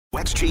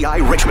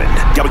XGI Richmond,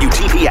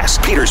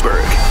 WTPS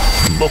Petersburg.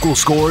 Local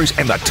scores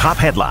and the top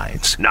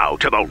headlines. Now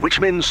to the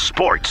Richmond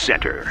Sports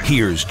Center.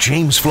 Here's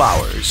James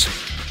Flowers.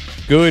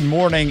 Good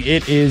morning.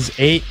 It is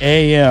 8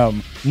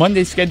 a.m.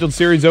 Monday's scheduled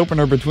series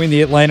opener between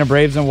the Atlanta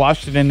Braves and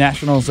Washington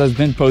Nationals has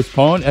been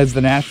postponed as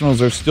the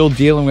Nationals are still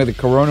dealing with a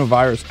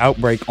coronavirus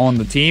outbreak on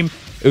the team.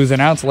 It was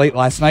announced late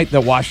last night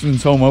that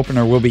Washington's home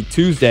opener will be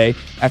Tuesday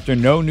after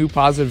no new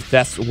positive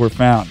tests were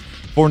found.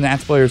 4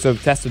 Nats players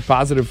have tested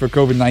positive for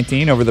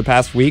COVID-19 over the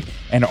past week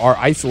and are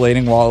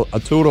isolating, while a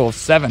total of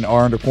 7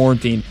 are under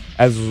quarantine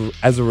as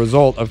a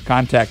result of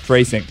contact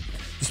tracing.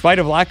 Despite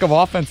a lack of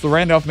offense, the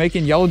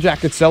Randolph-Macon Yellow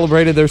Jackets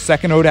celebrated their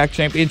second ODAC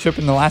championship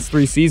in the last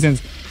 3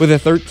 seasons with a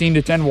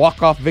 13-10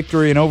 walk-off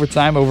victory in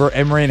overtime over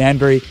Emory and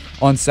Hendry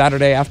on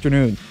Saturday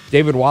afternoon.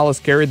 David Wallace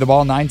carried the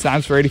ball 9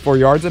 times for 84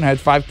 yards and had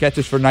 5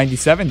 catches for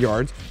 97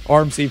 yards.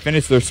 RMC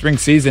finished their spring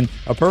season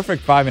a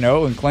perfect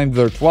 5-0 and claimed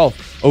their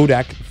 12th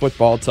ODAC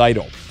football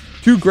title.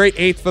 2 great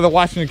eights for the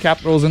Washington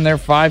Capitals in their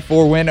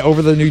 5-4 win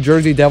over the New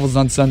Jersey Devils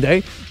on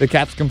Sunday. The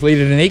Caps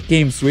completed an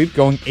 8-game sweep,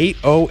 going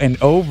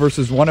 8-0-0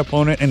 versus one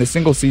opponent in a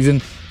single season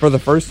for the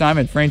first time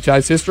in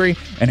franchise history,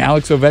 and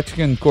Alex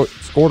Ovechkin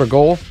scored a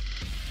goal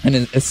and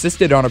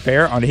assisted on a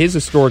pair on his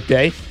historic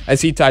day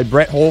as he tied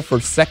Brett Hull for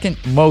second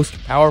most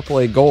power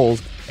play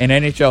goals in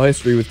NHL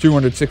history with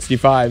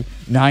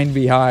 265, 9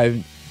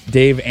 behind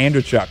Dave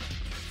Andreychuk.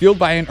 Fueled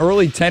by an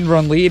early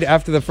 10-run lead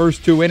after the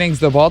first 2 innings,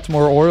 the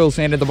Baltimore Orioles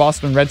handed the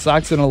Boston Red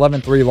Sox an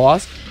 11-3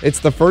 loss. It's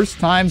the first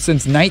time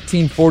since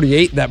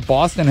 1948 that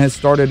Boston has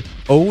started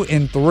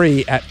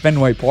 0-3 at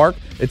Fenway Park.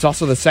 It's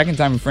also the second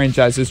time in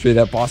franchise history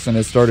that Boston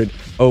has started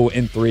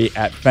 0-3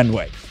 at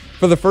Fenway.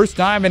 For the first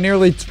time in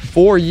nearly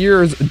 4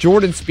 years,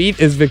 Jordan Spieth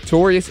is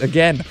victorious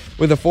again.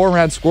 With a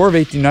 4-round score of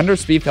 18 under,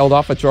 Spieth held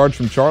off a charge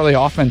from Charlie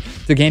Hoffman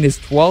to gain his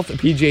 12th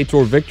PGA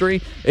Tour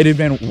victory. It had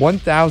been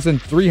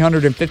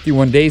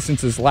 1,351 days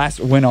since his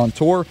last win on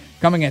tour,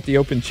 coming at the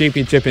Open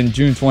Championship in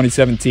June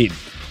 2017.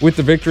 With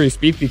the victory,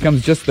 Spieth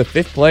becomes just the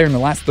 5th player in the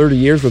last 30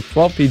 years with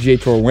 12 PGA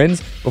Tour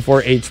wins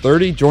before age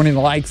 30, joining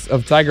the likes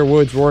of Tiger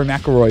Woods, Rory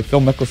McIlroy, Phil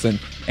Mickelson,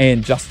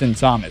 and Justin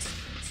Thomas.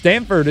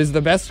 Stanford is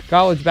the best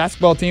college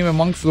basketball team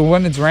amongst the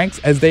women's ranks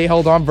as they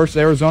held on versus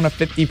Arizona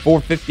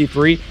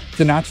 54-53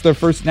 to notch their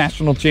first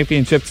national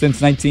championship since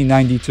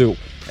 1992.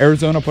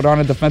 Arizona put on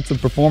a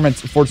defensive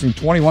performance, forcing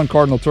 21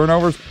 Cardinal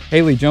turnovers.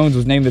 Haley Jones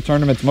was named the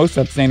tournament's most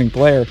outstanding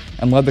player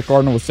and led the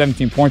Cardinal with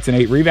 17 points and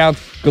 8 rebounds.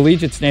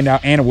 Collegiate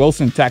standout Anna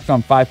Wilson tacked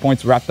on 5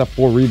 points, wrapped up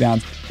 4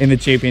 rebounds in the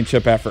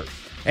championship effort.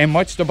 And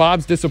much to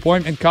Bob's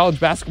disappointment, college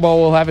basketball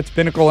will have its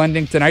pinnacle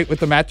ending tonight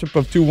with the matchup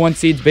of 2 1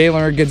 seeds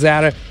Baylor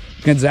and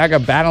Gonzaga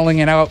battling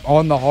it out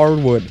on the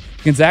hardwood.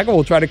 Gonzaga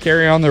will try to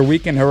carry on their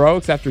weekend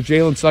heroics after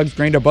Jalen Suggs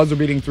drained a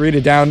buzzer-beating 3 to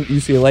down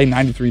UCLA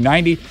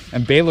 93-90,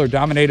 and Baylor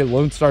dominated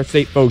Lone Star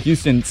State foe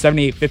Houston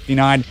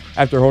 78-59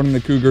 after holding the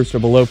Cougars to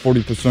below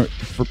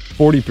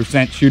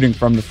 40% shooting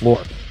from the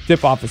floor.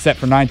 Tip-off is set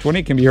for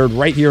 9:20. Can be heard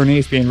right here on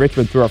ESPN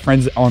Richmond through our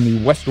friends on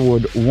the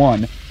Westwood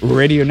One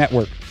Radio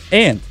Network.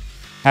 And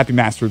happy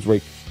Masters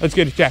Week. Let's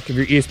get a check of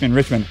your ESPN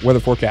Richmond weather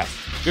forecast.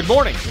 Good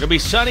morning. It'll be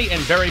sunny and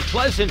very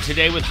pleasant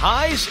today with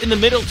highs in the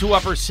middle to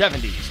upper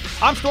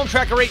 70s. I'm Storm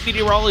Tracker 8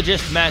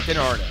 meteorologist Matt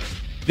DiNardo.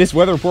 This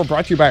weather report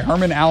brought to you by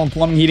Herman Allen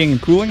Plumbing, Heating, and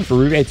Cooling. For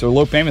rebates or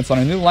low payments on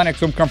a new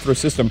Lennox home comforter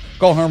system,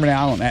 call Herman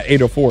Allen at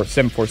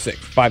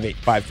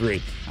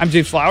 804-746-5853. I'm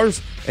James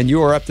Flowers, and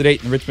you are up to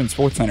date in the Richmond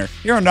Sports Center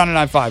here on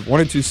 99.5,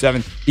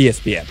 102.7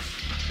 ESPN.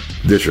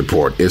 This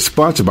report is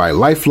sponsored by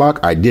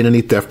LifeLock Identity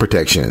Theft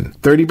Protection.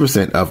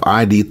 30% of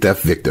ID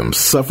theft victims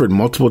suffered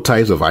multiple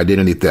types of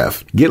identity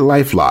theft. Get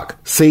LifeLock.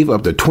 Save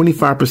up to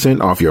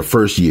 25% off your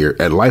first year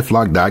at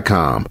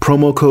LifeLock.com.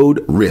 Promo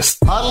code RISK.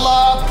 Huddle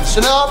up,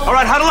 listen up. All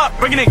right, huddle up.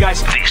 Bring it in,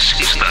 guys. This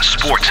is the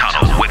Sports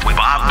Huddle with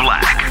Bob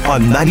Black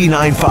on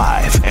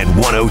 99.5 and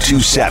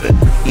 102.7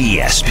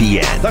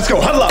 ESPN. Let's go,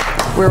 huddle up.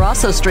 We're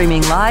also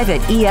streaming live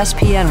at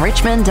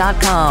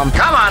ESPNRichmond.com.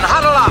 Come on,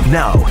 huddle up.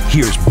 Now,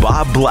 here's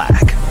Bob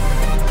Black.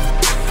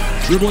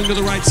 Dribbling to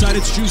the right side,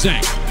 it's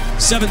Juzang.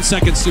 7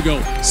 seconds to go.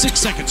 6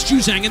 seconds.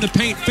 Juzang in the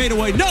paint. Fade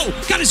away. No!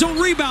 Got his own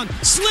rebound.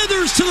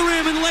 Slithers to the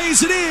rim and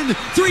lays it in.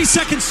 3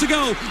 seconds to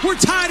go. We're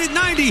tied at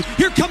 90.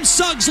 Here comes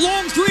Suggs.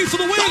 Long 3 for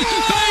the win.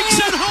 Banks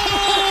it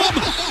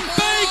home!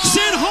 Banks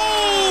it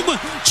home!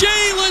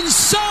 Jalen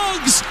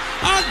Suggs.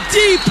 A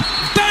deep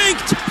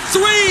banked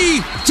 3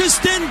 to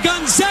send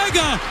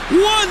Gonzaga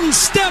 1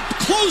 step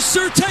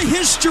closer to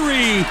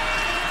history.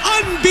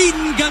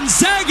 Unbeaten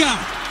Gonzaga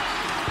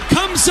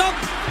comes up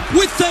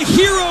with the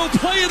hero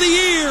play of the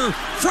year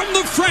from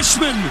the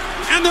freshman,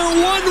 and they're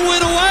 1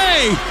 win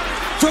away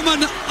from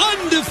an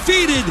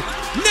undefeated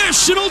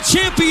national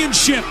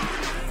championship.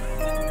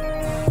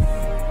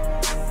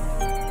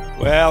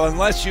 Well,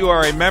 unless you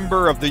are a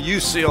member of the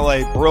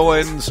UCLA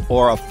Bruins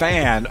or a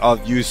fan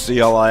of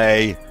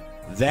UCLA,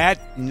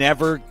 that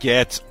never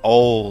gets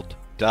old,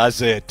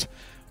 does it?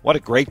 What a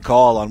great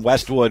call on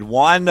Westwood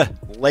One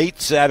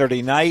late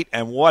Saturday night,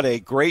 and what a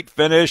great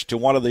finish to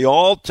one of the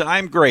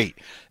all-time great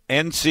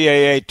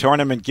NCAA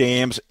tournament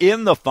games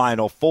in the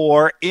Final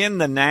Four, in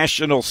the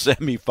national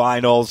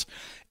semifinals.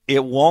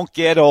 It won't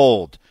get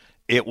old.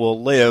 It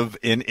will live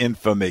in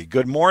infamy.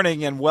 Good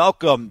morning and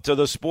welcome to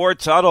the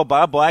Sports Huddle.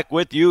 Bob Black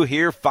with you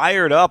here,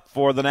 fired up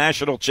for the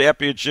national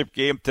championship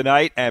game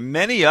tonight and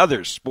many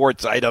other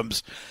sports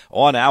items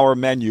on our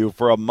menu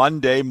for a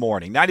Monday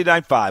morning.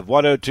 99.5,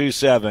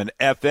 102.7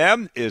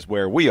 FM is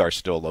where we are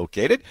still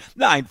located.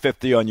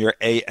 950 on your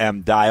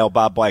AM dial.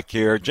 Bob Black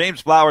here.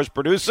 James Flowers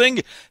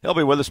producing. He'll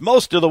be with us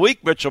most of the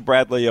week. Mitchell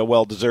Bradley, a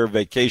well-deserved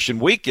vacation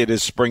week. It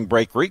is spring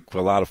break week for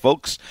a lot of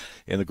folks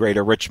in the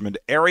greater Richmond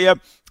area.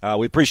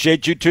 We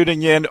appreciate you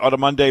tuning in on a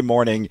Monday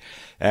morning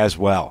as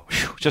well.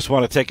 Whew, just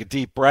want to take a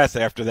deep breath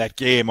after that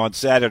game on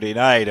Saturday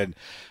night. And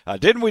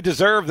didn't we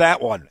deserve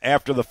that one?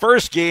 After the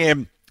first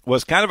game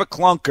was kind of a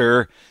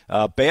clunker,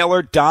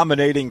 Baylor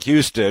dominating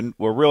Houston.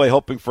 We're really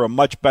hoping for a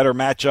much better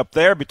matchup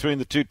there between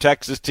the two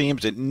Texas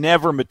teams. It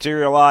never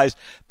materialized.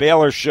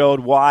 Baylor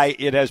showed why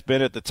it has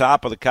been at the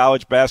top of the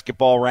college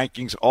basketball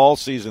rankings all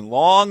season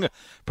long,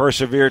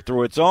 persevered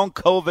through its own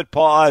COVID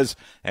pause,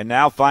 and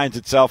now finds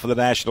itself in the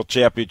national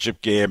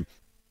championship game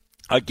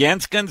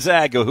against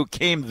Gonzaga, who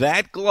came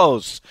that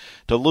close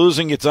to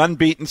losing its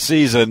unbeaten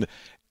season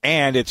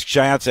and its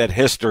chance at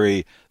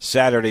history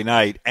Saturday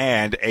night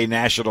and a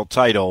national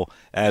title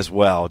as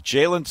well.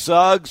 Jalen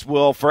Suggs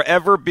will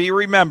forever be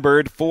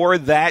remembered for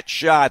that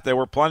shot. There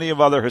were plenty of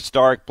other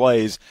historic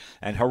plays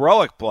and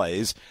heroic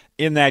plays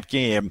in that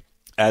game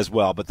as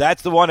well. But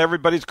that's the one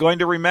everybody's going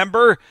to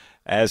remember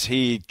as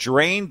he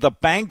drained the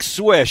bank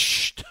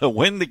swish to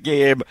win the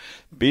game,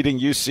 beating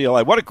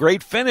UCLA. What a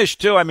great finish,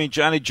 too. I mean,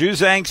 Johnny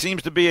Juzang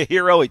seems to be a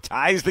hero. He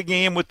ties the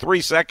game with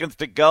 3 seconds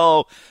to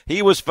go.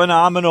 He was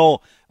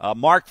phenomenal.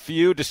 Mark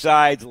Few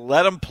decides,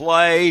 let him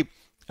play.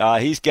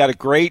 He's got a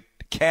great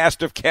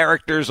cast of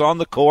characters on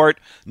the court.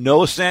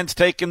 No sense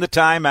taking the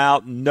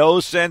timeout. No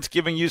sense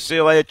giving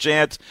UCLA a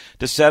chance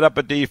to set up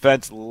a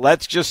defense.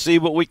 Let's just see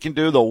what we can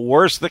do. The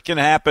worst that can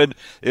happen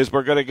is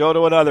we're going to go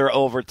to another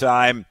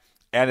overtime.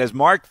 And as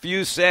Mark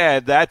Few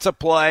said, that's a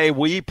play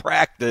we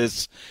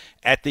practice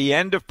at the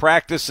end of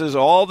practices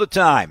all the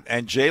time.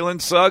 And Jalen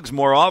Suggs,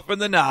 more often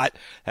than not,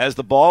 has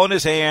the ball in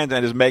his hand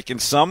and is making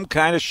some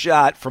kind of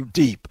shot from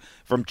deep,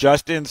 from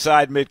just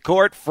inside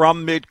midcourt,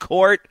 from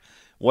midcourt,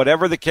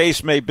 whatever the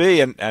case may be.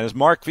 And as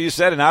Mark Few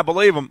said, and I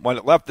believe him, when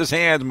it left his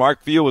hands,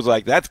 Mark Few was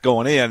like, that's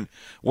going in.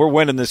 We're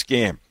winning this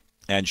game.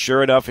 And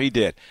sure enough, he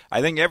did.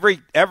 I think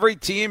every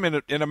team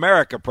in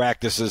America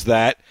practices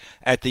that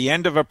at the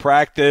end of a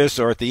practice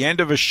or at the end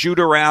of a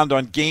shoot-around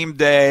on game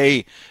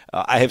day.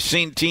 I have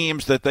seen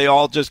teams that they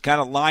all just kind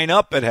of line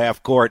up at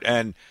half court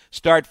and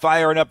start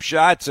firing up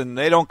shots, and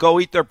they don't go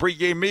eat their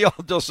pregame meal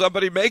until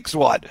somebody makes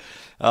one.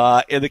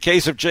 In the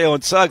case of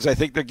Jalen Suggs, I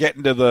think they're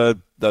getting to the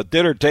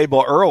dinner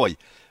table early.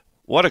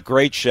 What a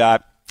great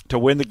shot to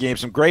win the game.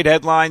 Some great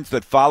headlines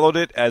that followed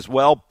it as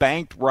well.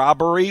 Banked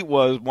robbery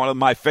was one of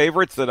my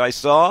favorites that I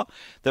saw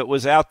that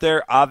was out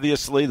there.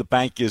 Obviously, the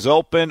bank is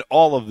open.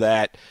 All of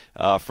that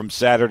from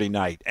Saturday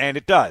night. And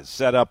it does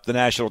set up the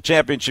national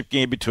championship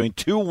game between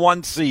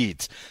 2-1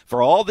 seeds.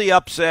 For all the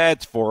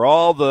upsets, for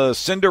all the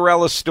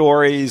Cinderella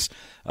stories,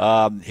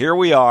 here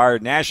we are,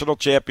 national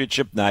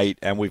championship night,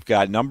 and we've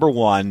got number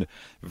one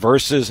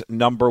versus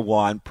number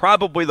one.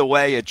 Probably the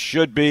way it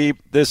should be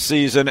this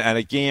season, and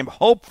a game,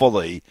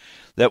 hopefully,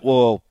 that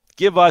will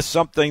give us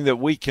something that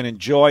we can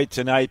enjoy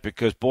tonight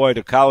because, boy,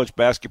 the college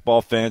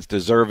basketball fans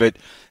deserve it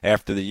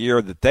after the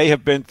year that they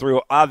have been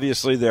through.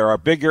 Obviously, there are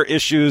bigger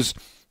issues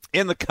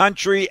in the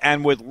country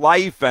and with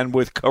life and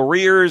with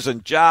careers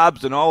and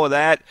jobs and all of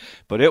that,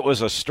 but it was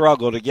a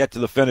struggle to get to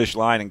the finish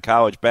line in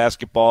college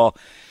basketball.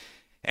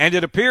 And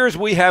it appears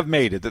we have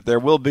made it, that there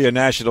will be a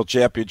national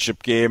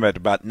championship game at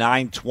about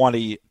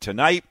 9:20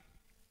 tonight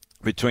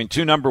between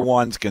two number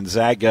ones,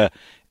 Gonzaga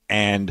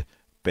and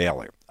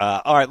Baylor.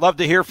 All right, love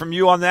to hear from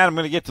you on that. I'm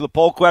going to get to the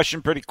poll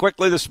question pretty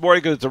quickly this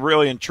morning because it's a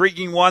really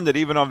intriguing one that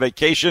even on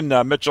vacation,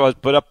 Mitchell has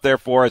put up there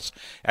for us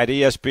at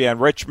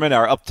ESPN Richmond.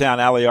 Our Uptown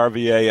Alley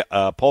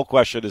RVA poll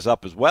question is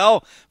up as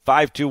well.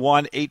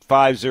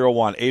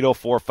 521-8501,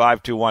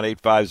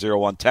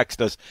 804-521-8501.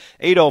 Text us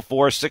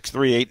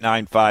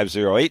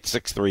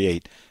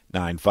 804-638-9508,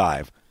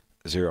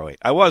 638-9508.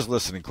 I was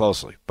listening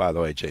closely, by the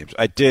way, James.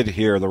 I did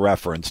hear the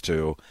reference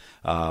to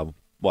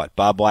what?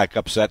 Bob Black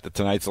upset that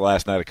tonight's the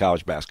last night of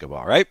college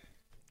basketball, right?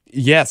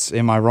 Yes.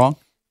 Am I wrong?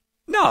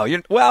 No.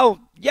 Well,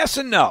 yes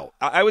and no.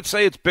 I would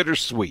say it's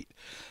bittersweet.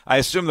 I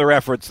assume the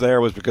reference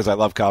there was because I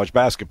love college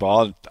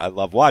basketball and I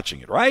love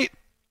watching it, right?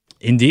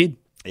 Indeed.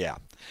 Yeah.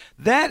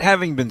 That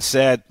having been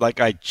said, like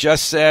I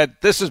just said,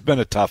 this has been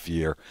a tough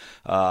year.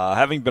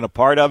 Having been a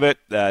part of it,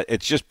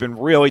 it's just been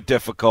really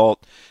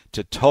difficult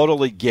to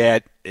totally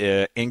get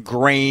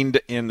ingrained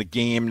in the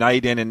game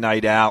night in and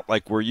night out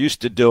like we're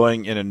used to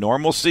doing in a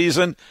normal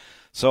season.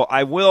 So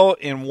I will,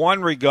 in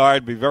one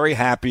regard, be very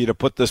happy to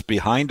put this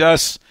behind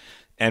us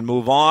and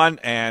move on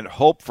and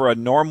hope for a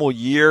normal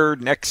year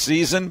next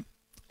season.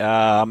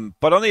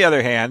 But on the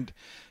other hand,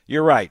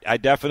 you're right. I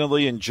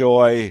definitely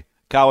enjoy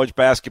college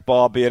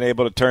basketball, being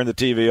able to turn the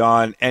TV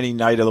on any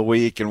night of the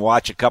week and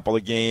watch a couple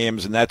of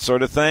games and that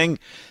sort of thing.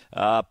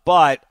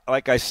 But,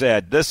 like I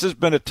said, this has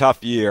been a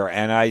tough year,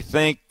 and I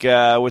think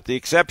with the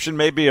exception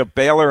maybe of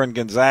Baylor and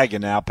Gonzaga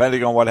now,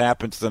 depending on what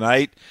happens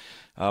tonight,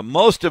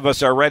 most of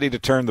us are ready to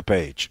turn the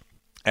page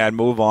and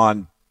move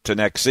on to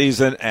next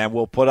season, and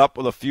we'll put up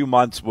with a few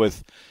months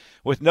with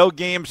no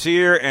games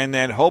here, and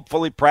then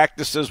hopefully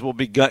practices will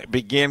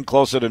begin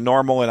closer to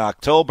normal in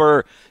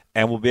October,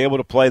 and we'll be able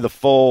to play the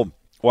full,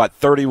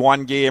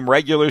 31-game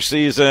regular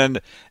season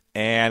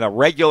and a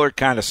regular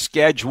kind of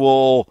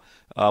schedule.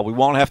 We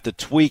won't have to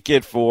tweak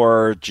it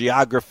for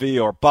geography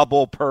or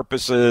bubble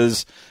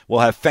purposes. We'll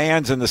have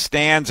fans in the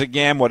stands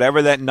again,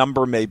 whatever that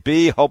number may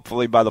be.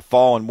 Hopefully by the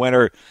fall and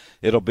winter,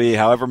 it'll be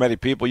however many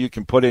people you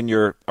can put in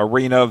your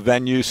arena,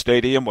 venue,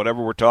 stadium,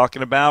 whatever we're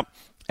talking about,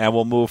 and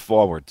we'll move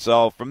forward.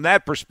 So from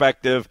that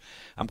perspective,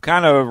 I'm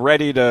kind of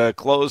ready to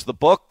close the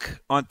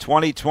book on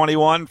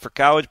 2021 for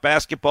college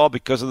basketball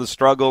because of the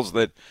struggles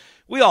that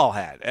we all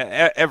had.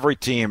 Every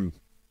team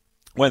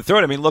went through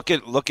it. I mean, look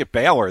at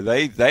Baylor.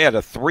 They had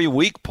a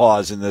 3-week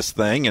pause in this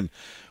thing, and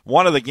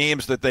one of the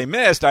games that they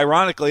missed,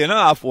 ironically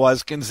enough,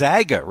 was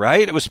Gonzaga,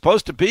 right? It was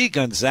supposed to be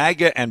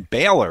Gonzaga and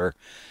Baylor,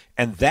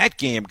 and that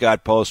game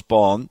got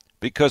postponed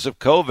because of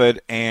COVID.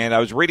 And I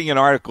was reading an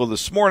article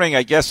this morning,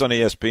 I guess on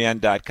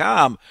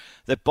ESPN.com,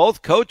 that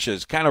both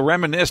coaches kind of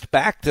reminisced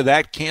back to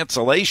that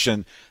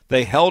cancellation.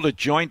 They held a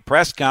joint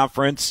press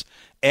conference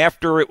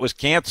after it was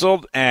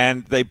canceled,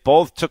 and they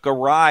both took a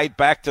ride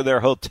back to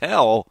their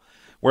hotel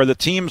where the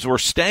teams were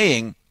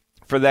staying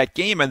for that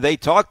game, and they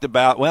talked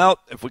about, well,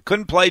 if we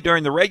couldn't play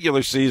during the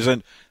regular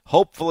season,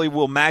 hopefully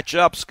we'll match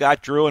up.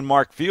 Scott Drew and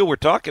Mark Few were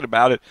talking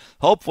about it.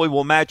 Hopefully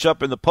we'll match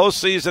up in the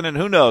postseason, and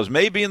who knows,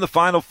 maybe in the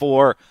Final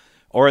Four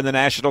or in the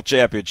national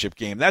championship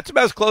game. That's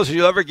about as close as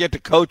you'll ever get to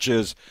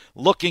coaches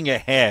looking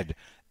ahead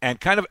and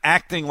kind of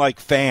acting like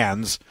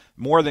fans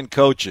more than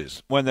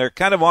coaches when they're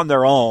kind of on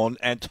their own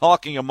and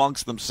talking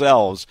amongst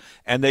themselves,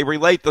 and they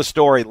relate the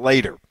story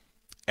later.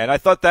 And I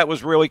thought that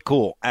was really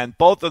cool. And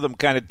both of them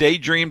kind of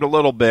daydreamed a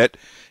little bit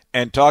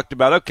and talked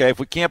about, okay, if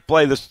we can't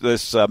play this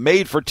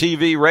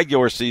made-for-TV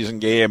regular season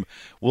game,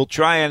 we'll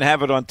try and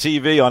have it on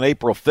TV on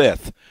April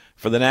 5th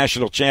for the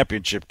national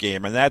championship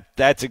game. And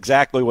that's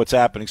exactly what's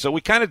happening. So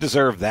we kind of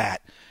deserve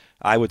that,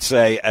 I would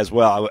say, as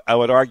well. I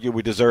would argue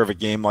we deserve a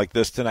game like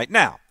this tonight.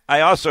 Now,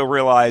 I also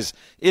realize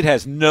it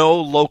has no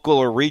local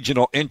or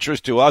regional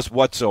interest to us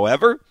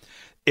whatsoever.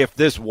 If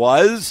this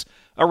was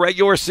a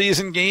regular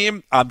season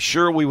game, I'm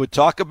sure we would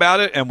talk about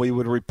it and we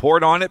would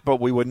report on it,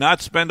 but we would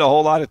not spend a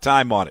whole lot of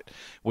time on it.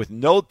 With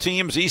no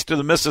teams east of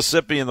the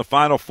Mississippi in the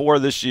Final Four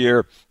this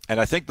year,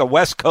 and I think the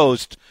West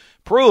Coast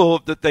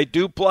proved that they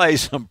do play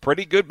some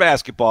pretty good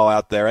basketball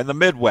out there, and the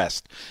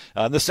Midwest,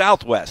 the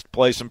Southwest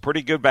play some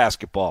pretty good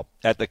basketball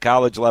at the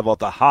college level, at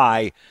the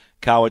high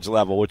college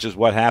level, which is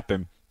what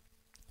happened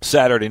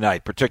Saturday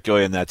night,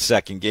 particularly in that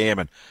second game.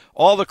 And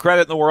all the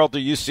credit in the world to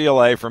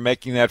UCLA for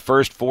making that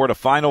first four to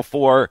Final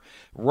Four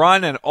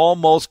run and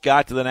almost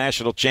got to the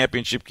national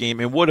championship game.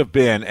 It would have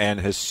been an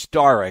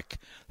historic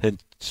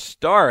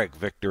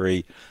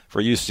victory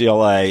for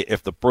UCLA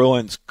if the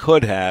Bruins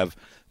could have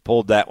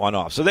pulled that one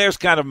off. So there's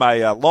kind of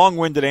my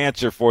long-winded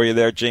answer for you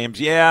there,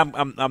 James. Yeah,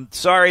 I'm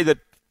sorry that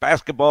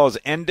basketball is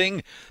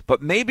ending,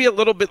 but maybe a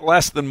little bit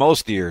less than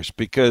most years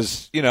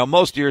because,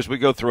 most years we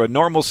go through a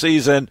normal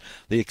season,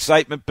 the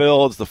excitement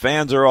builds, the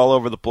fans are all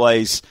over the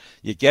place,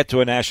 you get to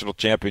a national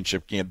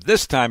championship game.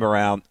 This time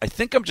around, I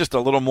think I'm just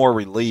a little more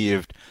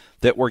relieved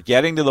that we're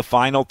getting to the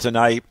final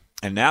tonight.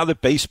 And now that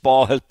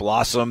baseball has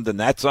blossomed and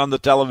that's on the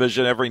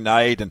television every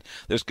night and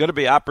there's going to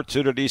be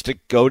opportunities to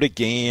go to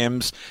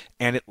games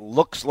and it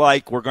looks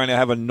like we're going to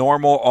have a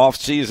normal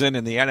offseason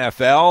in the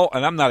NFL.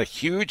 And I'm not a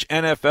huge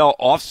NFL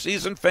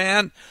offseason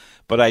fan,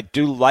 but I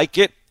do like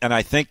it. And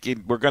I think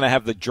we're going to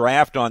have the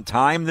draft on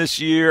time this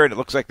year. And it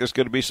looks like there's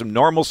going to be some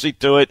normalcy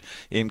to it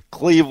in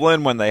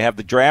Cleveland when they have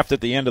the draft at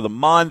the end of the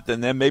month.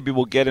 And then maybe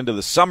we'll get into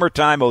the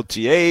summertime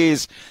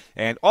OTAs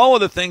and all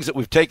of the things that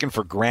we've taken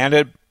for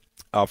granted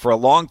for a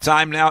long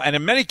time now, and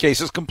in many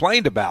cases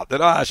complained about that,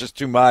 it's just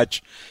too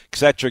much, et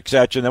cetera,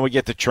 and then we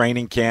get to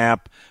training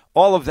camp.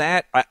 All of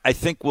that, I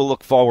think we'll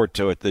look forward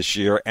to it this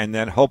year, and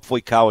then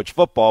hopefully college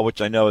football, which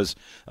I know is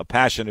a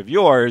passion of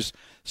yours,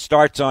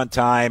 starts on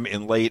time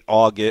in late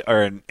August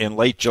or in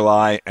late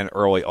July and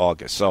early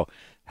August. So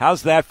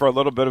how's that for a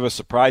little bit of a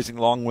surprising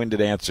long-winded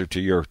answer to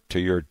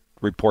your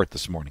report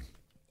this morning?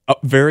 Oh,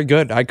 very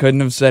good. I couldn't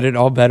have said it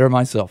all better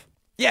myself.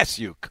 Yes,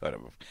 you could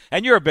have.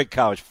 And you're a big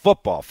college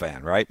football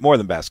fan, right? More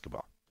than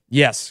basketball.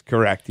 Yes,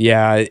 correct.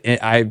 Yeah,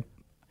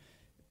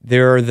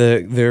 there are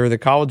the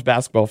college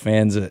basketball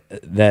fans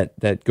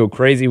that go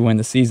crazy when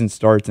the season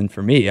starts, and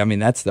for me, I mean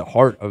that's the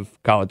heart of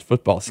college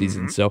football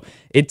season. Mm-hmm. So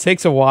it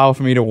takes a while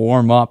for me to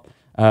warm up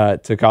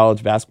to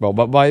college basketball,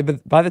 but by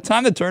the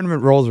time the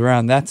tournament rolls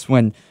around, that's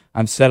when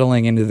I'm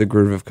settling into the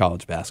groove of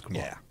college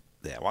basketball.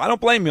 Yeah, well, I don't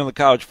blame you on the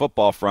college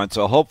football front,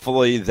 so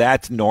hopefully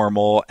that's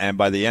normal. And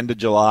by the end of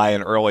July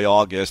and early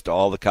August,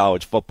 all the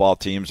college football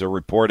teams are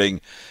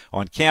reporting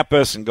on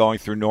campus and going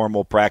through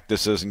normal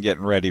practices and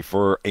getting ready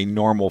for a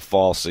normal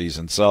fall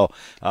season. So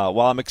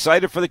while I'm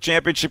excited for the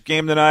championship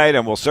game tonight,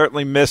 and we'll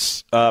certainly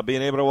miss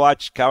being able to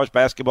watch college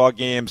basketball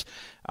games,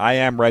 I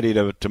am ready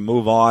to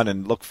move on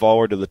and look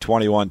forward to the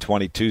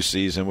 21-22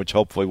 season, which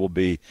hopefully will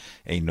be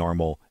a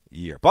normal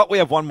year. But we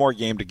have one more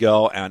game to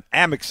go, and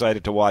I'm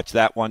excited to watch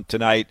that one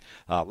tonight.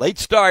 Late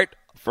start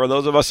for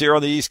those of us here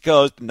on the East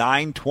Coast,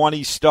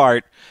 9:20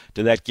 start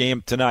to that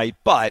game tonight,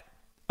 but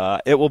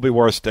it will be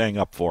worth staying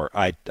up for.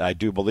 I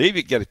do believe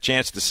you get a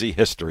chance to see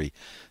history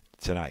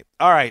tonight.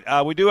 All right,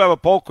 we do have a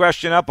poll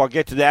question up. I'll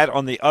get to that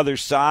on the other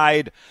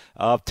side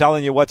of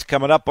telling you what's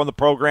coming up on the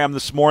program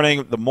this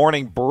morning. The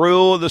morning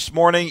brew this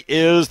morning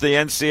is the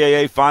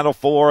NCAA Final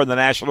Four and the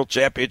national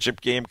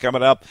championship game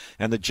coming up,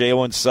 and the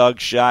Jalen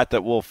Suggs shot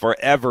that will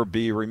forever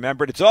be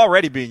remembered. It's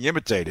already being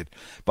imitated,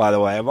 by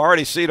the way. I've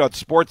already seen it on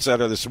Sports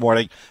Center this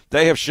morning.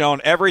 They have shown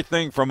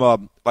everything from a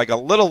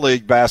little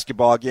league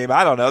basketball game.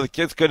 I don't know. The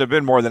kids could have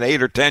been more than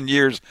 8 or 10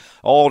 years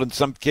old, and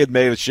some kid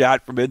made a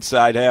shot from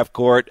inside half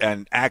court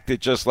and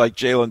acted just like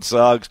Jalen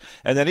Suggs.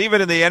 And then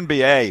even in the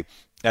NBA,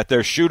 at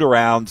their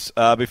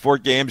shoot-arounds before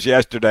games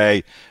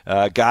yesterday,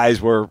 guys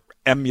were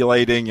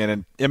emulating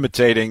and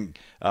imitating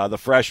the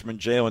freshman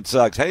Jalen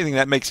Suggs. How do you think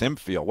that makes him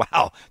feel?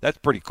 Wow, that's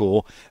pretty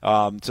cool.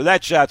 So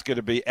that shot's going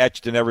to be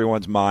etched in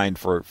everyone's mind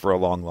for a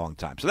long, long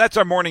time. So that's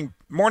our morning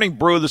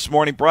brew this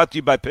morning, brought to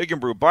you by Pig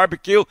and Brew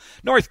Barbecue,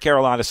 North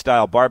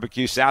Carolina-style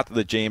barbecue, south of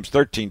the James,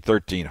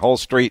 1313 Hull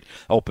Street.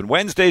 Open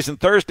Wednesdays and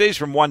Thursdays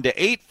from 1 to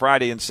 8,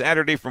 Friday and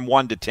Saturday from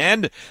 1 to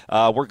 10.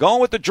 We're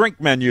going with the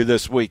drink menu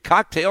this week.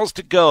 Cocktails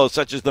to go,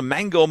 such as the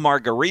Mango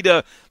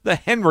Margarita, the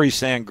Henry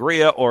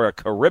Sangria, or a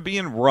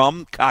Caribbean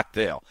rum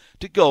cocktail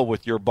to go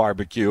with your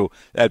barbecue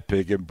at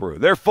Pig and Brew.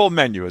 Their full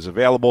menu is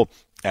available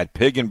at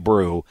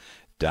pigandbrew.com.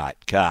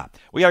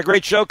 We got a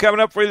great show coming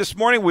up for you this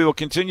morning. We will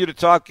continue to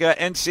talk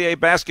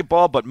NCAA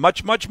basketball, but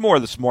much, much more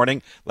this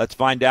morning. Let's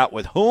find out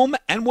with whom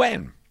and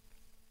when.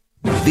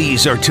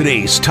 These are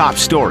today's top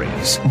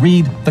stories.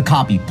 Read the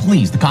copy,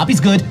 please. The copy's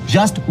good.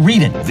 Just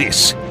read it.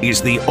 This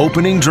is the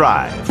opening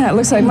drive. That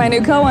looks like my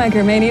new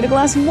co-anchor may need a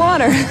glass of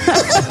water.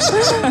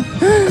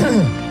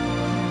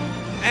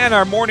 And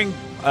our morning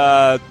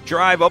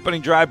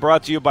opening drive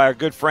brought to you by our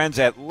good friends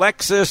at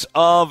Lexus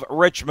of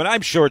Richmond.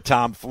 I'm sure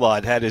Tom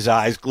Flood had his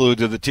eyes glued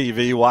to the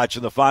TV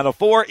watching the Final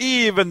Four,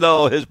 even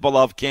though his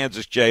beloved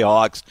Kansas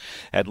Jayhawks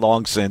had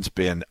long since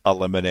been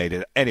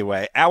eliminated.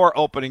 Anyway, our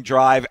opening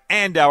drive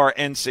and our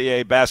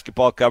NCAA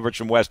basketball coverage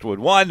from Westwood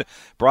One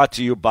brought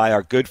to you by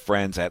our good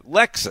friends at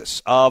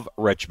Lexus of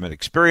Richmond.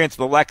 Experience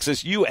the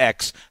Lexus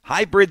UX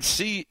Hybrid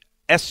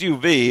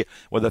SUV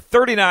with a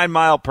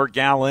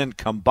 39-mile-per-gallon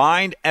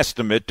combined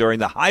estimate during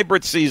the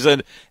hybrid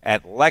season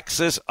at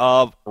Lexus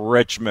of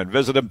Richmond.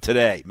 Visit them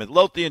today.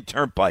 Midlothian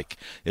Turnpike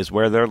is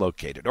where they're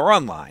located, or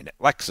online at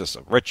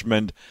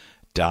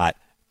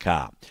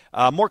lexusofrichmond.com.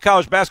 More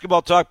college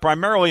basketball talk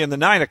primarily in the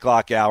 9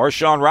 o'clock hour.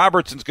 Sean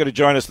Robertson's going to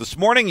join us this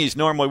morning. He's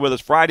normally with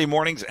us Friday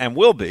mornings and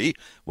will be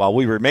while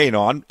we remain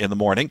on in the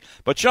morning.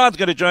 But Sean's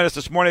going to join us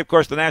this morning. Of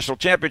course, the national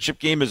championship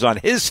game is on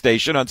his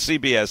station on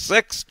CBS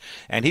 6,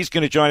 and he's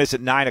going to join us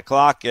at 9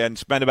 o'clock and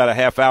spend about a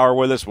half hour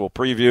with us. We'll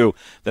preview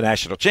the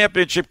national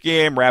championship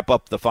game, wrap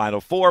up the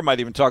Final Four, might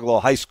even talk a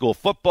little high school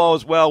football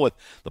as well with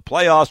the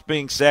playoffs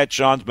being set.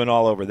 Sean's been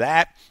all over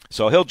that.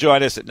 So he'll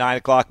join us at 9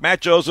 o'clock.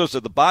 Matt Joseph's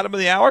at the bottom of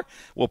the hour.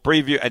 We'll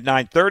preview at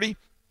 9:30.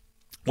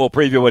 We'll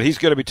preview what he's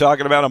going to be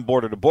talking about on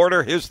Border to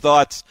Border, his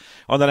thoughts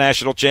on the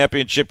national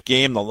championship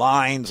game, the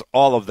lines,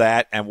 all of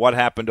that, and what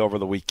happened over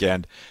the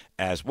weekend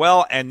as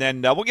well. And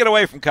then we'll get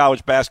away from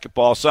college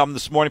basketball some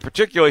this morning,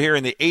 particularly here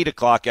in the 8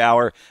 o'clock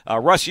hour.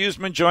 Russ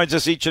Huseman joins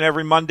us each and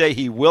every Monday.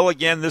 He will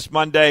again this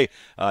Monday.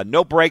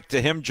 No break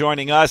to him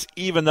joining us,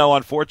 even though,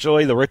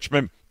 unfortunately, the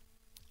Richmond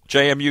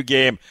JMU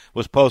game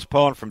was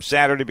postponed from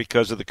Saturday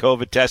because of the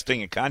COVID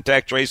testing and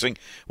contact tracing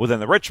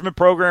within the Richmond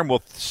program.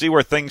 We'll see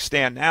where things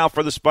stand now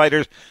for the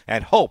Spiders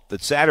and hope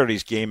that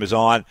Saturday's game is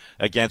on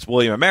against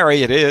William &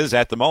 Mary. It is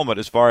at the moment,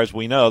 as far as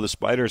we know, the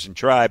Spiders and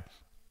Tribe.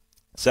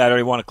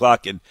 Saturday, 1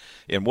 o'clock in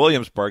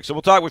Williamsburg. So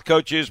we'll talk with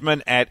Coach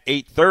Huseman at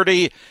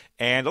 8:30.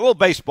 And a little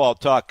baseball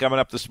talk coming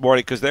up this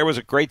morning because there was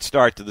a great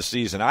start to the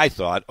season, I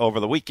thought, over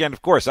the weekend.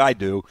 Of course, I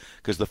do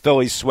because the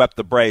Phillies swept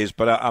the Braves,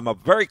 but I'm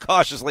very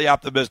cautiously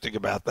optimistic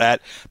about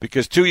that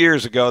because 2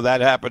 years ago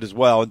that happened as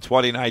well in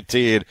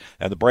 2019,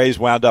 and the Braves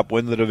wound up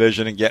winning the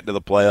division and getting to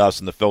the playoffs,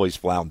 and the Phillies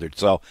floundered.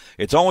 So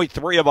it's only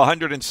 3 of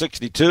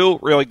 162.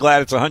 Really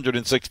glad it's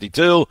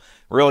 162.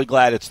 Really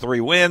glad it's 3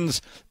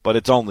 wins, but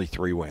it's only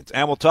 3 wins.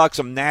 And we'll talk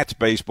some Nats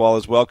baseball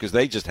as well because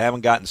they just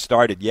haven't gotten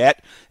started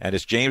yet. And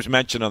as James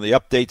mentioned on the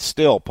update,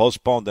 still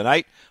postponed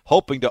tonight,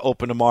 hoping to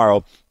open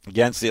tomorrow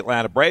against the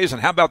Atlanta Braves.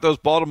 And how about those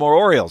Baltimore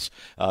Orioles?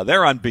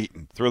 They're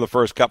unbeaten through the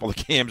first couple of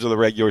games of the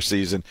regular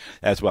season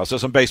as well. So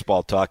some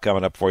baseball talk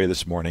coming up for you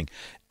this morning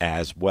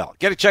as well.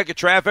 Get a check of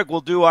traffic.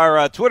 We'll do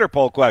our Twitter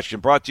poll question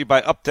brought to you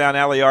by Uptown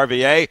Alley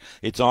RVA.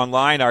 It's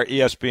online, our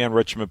ESPN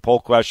Richmond poll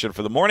question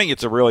for the morning.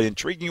 It's a really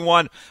intriguing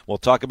one. We'll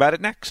talk about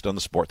it next on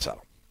the Sports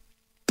Huddle.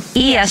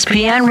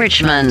 ESPN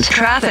Richmond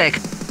traffic.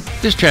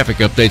 This traffic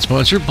update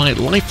sponsored by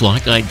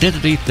LifeLock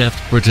Identity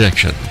Theft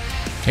Protection.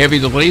 Heavy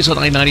delays on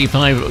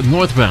I-95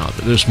 northbound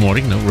this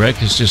morning. No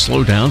wreck, it's just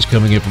slowdowns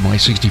coming in from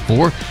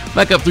I-64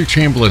 back up through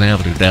Chamberlain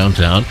Avenue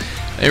downtown.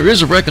 There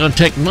is a wreck on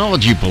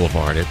Technology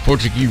Boulevard at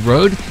Portuguese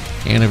Road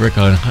and a wreck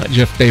on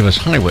Jeff Davis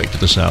Highway to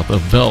the south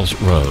of Bells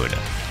Road.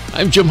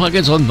 I'm Jim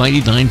Huggins on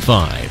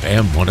 99.5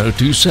 and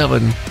 102.7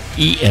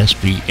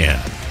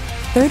 ESPN.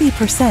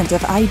 30%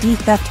 of ID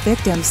theft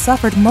victims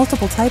suffered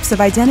multiple types of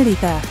identity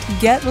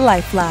theft. Get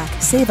LifeLock.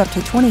 Save up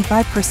to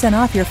 25%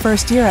 off your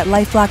first year at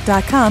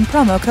LifeLock.com,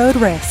 promo code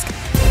RISK.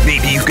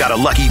 Maybe you've got a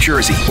lucky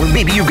jersey, or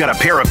maybe you've got a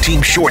pair of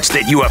team shorts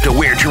that you have to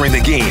wear during the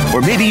game, or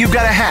maybe you've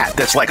got a hat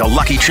that's like a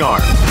lucky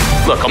charm.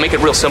 Look, I'll make it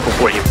real simple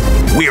for you.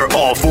 We're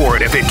all for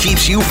it if it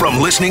keeps you from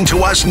listening to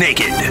us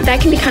naked.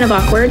 That can be kind of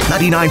awkward.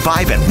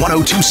 99.5 and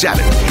 102.7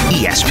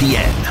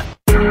 ESPN.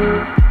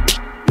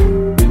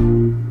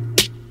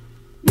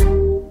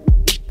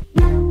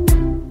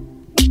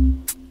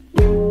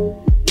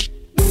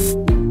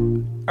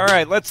 All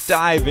right, let's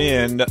dive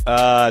in to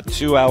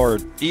our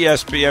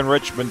ESPN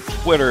Richmond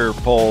Twitter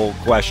poll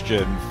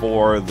question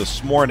for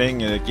this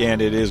morning. And again,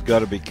 it is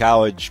going to be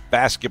college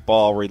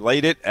basketball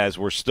related as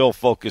we're still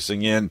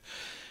focusing in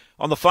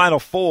on the Final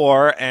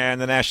Four and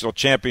the national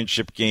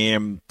championship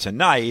game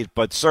tonight.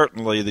 But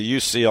certainly the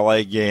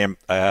UCLA game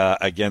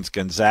against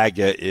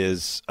Gonzaga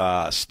is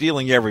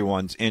stealing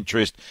everyone's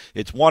interest.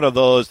 It's one of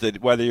those that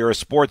whether you're a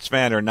sports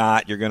fan or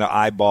not, you're going to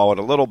eyeball it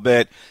a little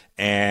bit.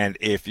 And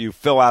if you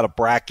fill out a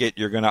bracket,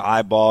 you're going to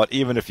eyeball it,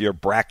 even if your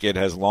bracket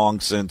has long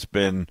since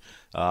been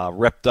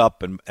ripped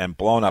up and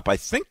blown up. I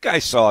think I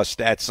saw a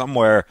stat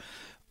somewhere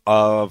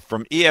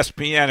from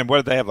ESPN, and what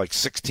did they have, like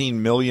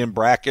 16 million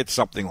brackets,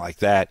 something like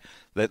that,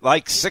 that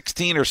like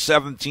 16 or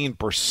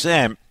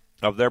 17%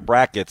 of their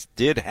brackets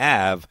did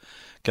have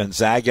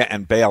Gonzaga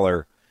and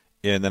Baylor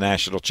in the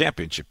national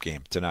championship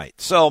game tonight.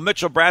 So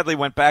Mitchell Bradley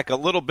went back a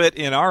little bit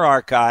in our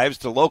archives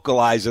to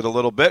localize it a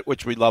little bit,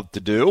 which we love to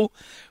do.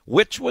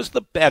 Which was the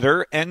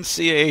better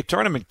NCAA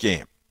tournament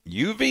game?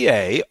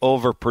 UVA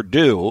over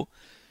Purdue,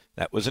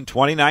 that was in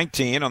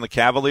 2019 on the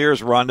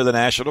Cavaliers' run to the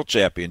national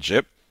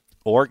championship,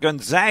 or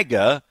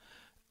Gonzaga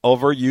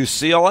over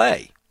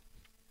UCLA?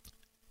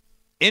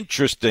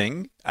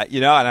 Interesting,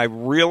 and I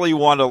really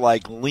want to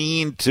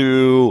lean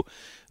to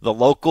the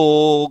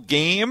local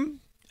game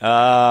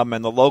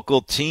and the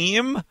local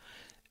team.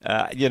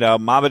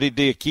 Mamadi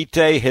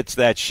Diakite hits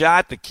that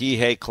shot, the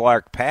Kihei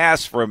Clark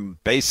pass from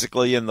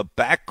basically in the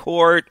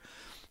backcourt.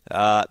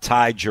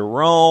 Ty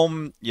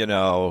Jerome,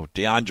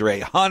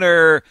 DeAndre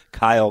Hunter,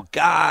 Kyle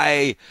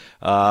Guy,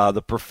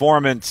 the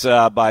performance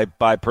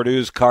by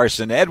Purdue's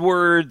Carson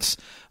Edwards.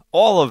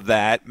 All of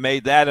that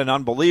made that an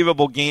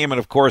unbelievable game. And,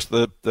 of course,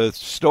 the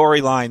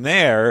storyline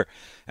there,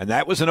 and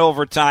that was an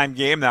overtime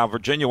game. Now,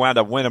 Virginia wound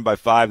up winning by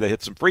 5. They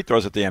hit some free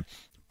throws at the end.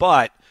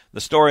 But the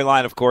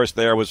storyline, of course,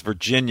 there was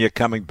Virginia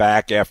coming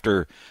back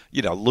after,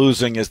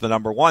 losing as the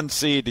number 1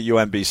 seed to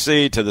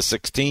UMBC to the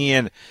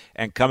 16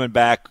 and coming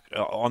back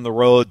on the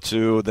road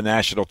to the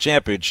national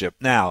championship.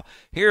 Now,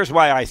 here's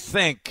why I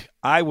think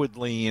I would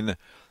lean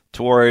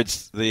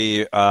towards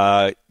the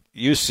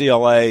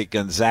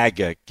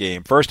UCLA-Gonzaga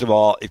game. First of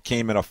all, it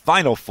came in a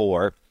Final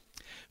Four,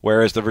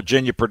 whereas the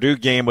Virginia-Purdue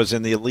game was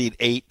in the Elite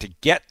Eight to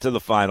get to the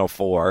Final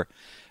Four.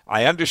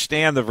 I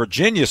understand the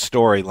Virginia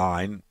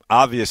storyline,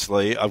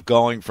 obviously, of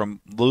going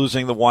from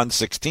losing the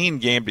 116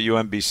 game to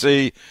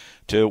UMBC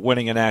to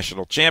winning a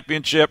national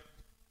championship.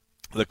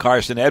 The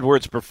Carson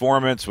Edwards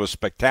performance was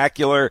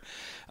spectacular.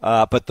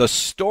 But the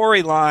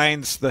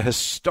storylines, the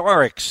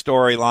historic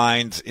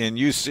storylines in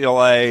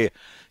UCLA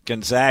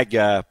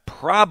Gonzaga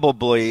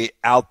probably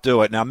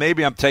outdo it. Now,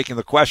 maybe I'm taking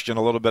the question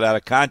a little bit out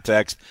of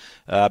context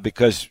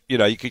because,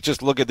 you could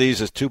just look at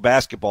these as four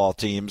basketball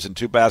teams and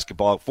 2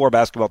 basketball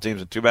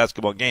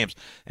games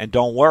and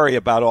don't worry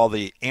about all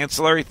the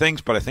ancillary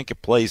things, but I think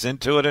it plays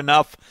into it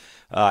enough.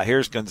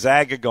 Here's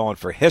Gonzaga going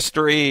for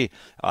history.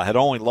 Had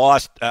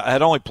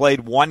only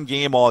played 1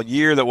 game all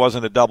year that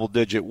wasn't a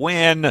double-digit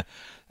win.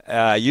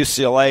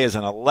 UCLA is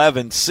an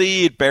 11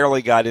 seed,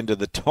 barely got into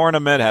the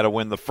tournament, had to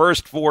win the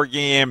first 4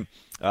 games.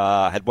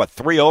 Had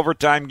 3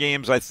 overtime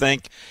games, I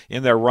think,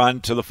 in their run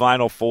to the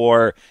Final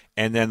Four,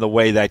 and then the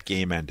way that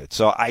game ended.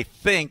 So I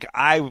think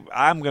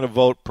I'm going to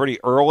vote pretty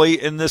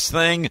early in this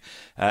thing,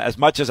 as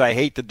much as I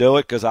hate to do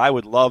it, because I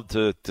would love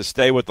to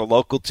stay with the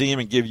local team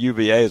and give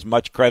UVA as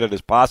much credit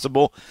as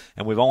possible.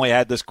 And we've only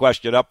had this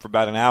question up for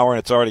about an hour, and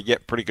it's already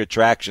getting pretty good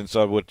traction.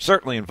 So I would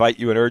certainly invite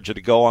you and urge you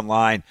to go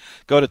online,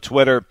 go to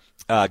Twitter,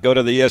 go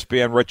to the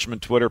ESPN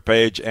Richmond Twitter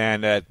page,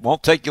 and it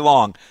won't take you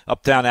long.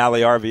 Uptown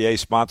Alley RVA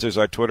sponsors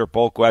our Twitter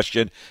poll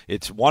question.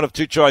 It's one of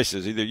two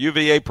choices, either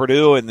UVA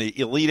Purdue in the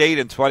Elite Eight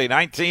in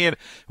 2019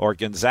 or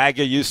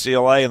Gonzaga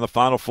UCLA in the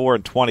Final Four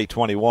in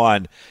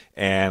 2021.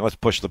 And let's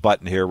push the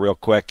button here real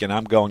quick, and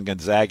I'm going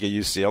Gonzaga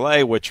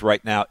UCLA, which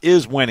right now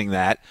is winning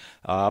that.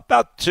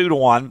 About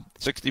 2-1,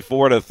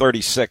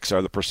 64-36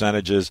 are the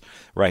percentages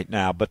right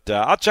now. But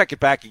I'll check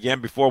it back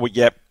again before we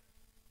get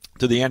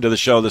to the end of the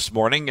show this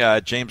morning.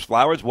 James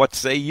Flowers, what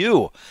say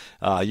you?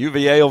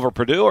 UVA over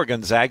Purdue or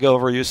Gonzaga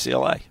over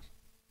UCLA?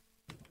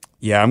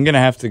 Yeah, I'm going to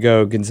have to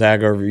go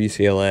Gonzaga over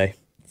UCLA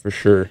for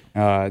sure.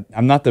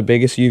 I'm not the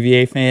biggest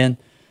UVA fan.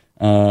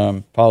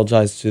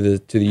 Apologize to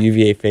the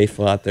UVA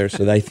faithful out there.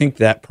 So I think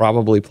that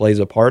probably plays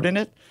a part in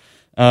it.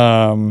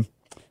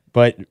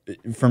 But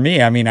for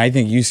me, I mean, I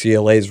think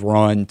UCLA's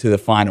run to the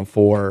Final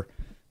Four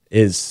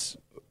is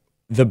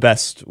the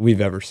best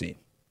we've ever seen.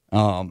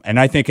 And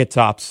I think it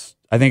tops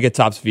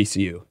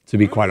VCU, to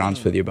be quite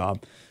honest with you,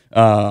 Bob.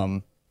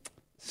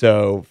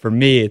 So for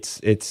me,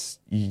 it's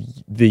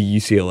the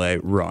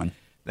UCLA run.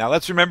 Now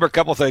let's remember a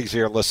couple things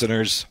here,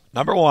 listeners.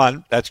 Number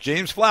one, that's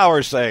James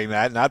Flowers saying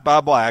that, not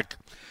Bob Black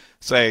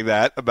saying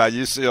that about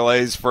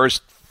UCLA's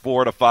first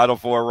four to Final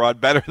Four run,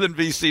 better than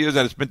VCU's,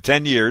 and it's been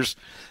 10 years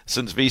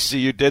since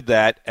VCU did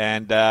that.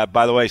 And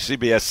by the way,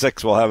 CBS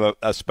 6 will have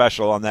a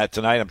special on that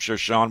tonight. I'm sure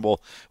Sean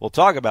will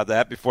talk about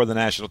that before the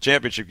national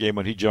championship game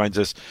when he joins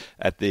us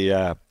at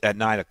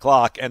 9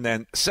 o'clock. And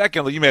then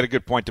secondly, you made a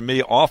good point to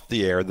me off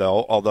the air,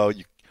 though,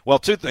 well,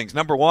 two things.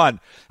 Number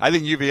one, I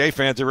think UVA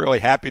fans are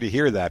really happy to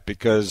hear that,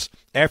 because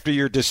after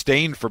your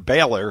disdain for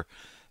Baylor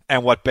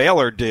and what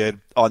Baylor did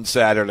on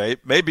Saturday,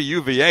 maybe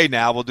UVA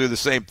now will do the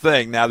same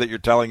thing now that you're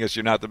telling us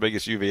you're not the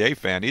biggest UVA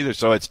fan either.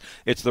 So it's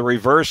the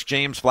reverse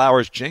James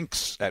Flowers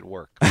jinx at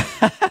work.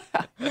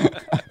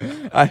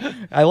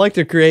 I like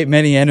to create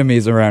many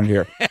enemies around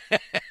here.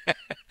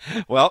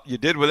 Well, you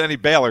did with any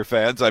Baylor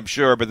fans, I'm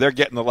sure, but they're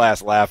getting the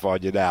last laugh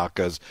on you now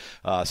because,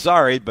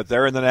 sorry, but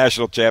they're in the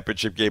national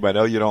championship game. I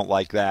know you don't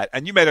like that.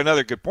 And you made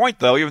another good point,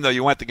 though, even though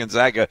you went the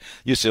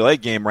Gonzaga-UCLA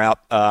game route,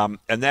 and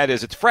that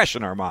is it's fresh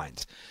in our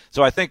minds.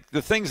 So I think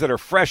the things that are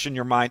fresh in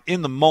your mind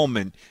in the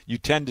moment, you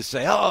tend to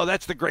say, oh,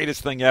 that's the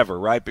greatest thing ever,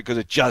 right? Because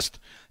it just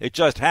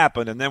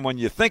happened. And then when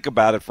you think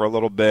about it for a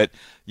little bit,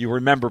 you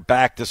remember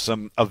back to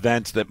some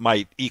events that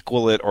might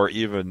equal it or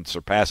even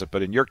surpass it.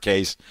 But in your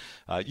case,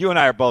 you and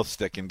I are both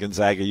sticking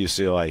Gonzaga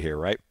UCLA here,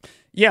 right?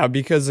 Yeah,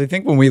 because I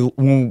think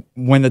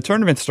when the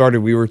tournament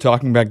started, we were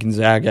talking about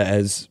Gonzaga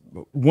as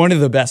one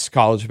of the best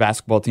college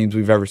basketball teams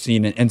we've ever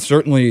seen, and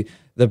certainly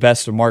the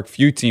best of Mark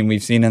Few team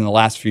we've seen in the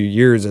last few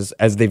years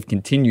as they've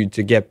continued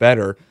to get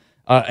better.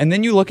 And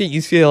then you look at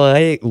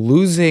UCLA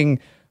losing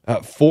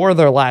 4 of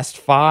their last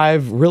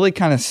 5, really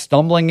kind of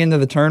stumbling into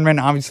the tournament,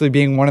 obviously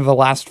being one of the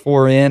last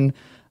 4 in,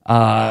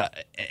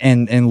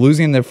 and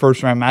losing their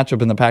first round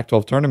matchup in the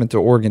Pac-12 tournament to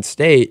Oregon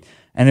State.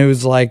 And it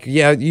was like,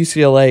 yeah,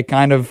 UCLA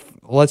kind of,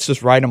 let's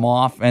just write them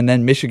off. And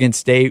then Michigan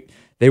State,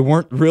 they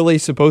weren't really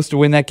supposed to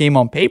win that game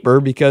on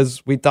paper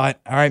because we thought,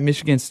 all right,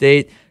 Michigan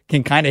State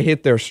can kind of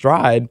hit their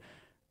stride.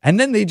 And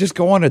then they just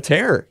go on a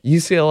tear.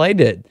 UCLA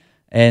did.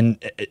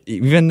 And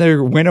even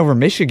their win over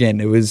Michigan,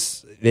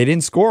 they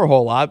didn't score a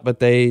whole lot, but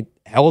they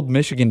held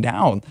Michigan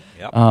down.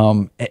 Yep.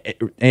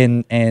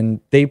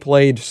 And they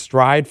played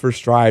stride for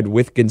stride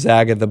with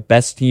Gonzaga, the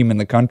best team in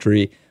the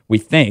country, we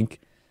think.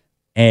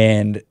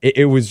 And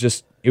it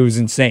was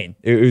insane.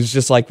 It was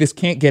just like, this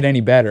can't get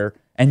any better.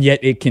 And yet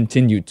it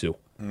continued to.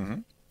 Mm-hmm.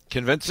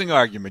 Convincing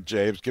argument,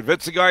 James.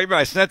 Convincing argument.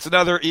 I sense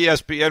another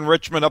ESPN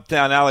Richmond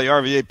Uptown Alley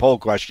RVA poll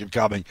question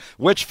coming.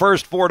 Which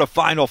first 4 to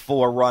Final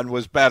Four run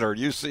was better,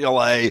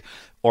 UCLA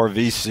or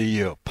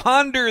VCU?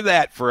 Ponder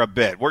that for a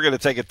bit. We're going to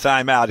take a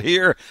time out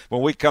here.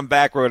 When we come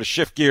back, we're going to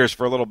shift gears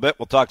for a little bit.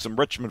 We'll talk some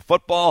Richmond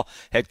football.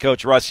 Head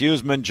coach Russ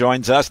Huesman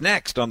joins us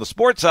next on the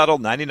Sports Huddle,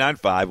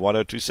 99.5,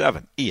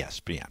 102.7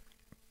 ESPN.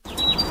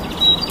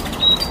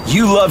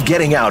 You love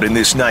getting out in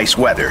this nice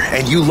weather,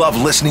 and you love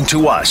listening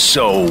to us,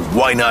 so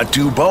why not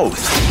do both?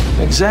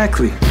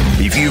 Exactly.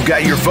 If you've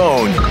got your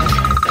phone,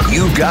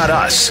 you've got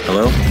us.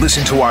 Hello?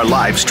 Listen to our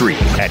live stream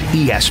at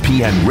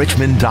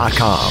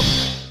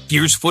ESPNRichmond.com.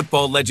 Here's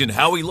football legend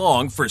Howie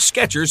Long for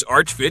Skechers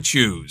Arch Fit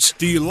shoes.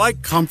 Do you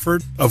like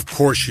comfort? Of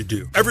course you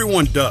do.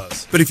 Everyone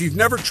does. But if you've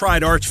never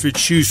tried Arch Fit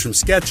shoes from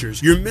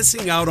Skechers, you're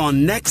missing out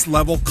on next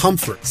level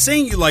comfort.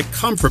 Saying you like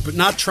comfort but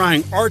not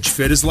trying Arch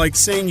Fit is like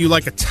saying you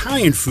like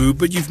Italian food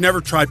but you've never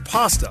tried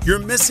pasta. You're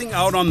missing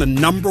out on the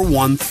number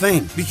one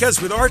thing.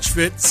 Because with Arch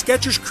Fit,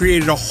 Skechers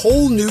created a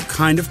whole new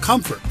kind of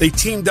comfort. They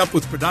teamed up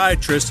with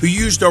podiatrists who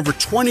used over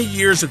 20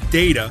 years of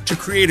data to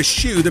create a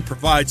shoe that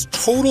provides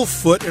total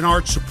foot and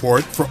arch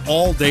support for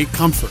all-day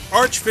comfort.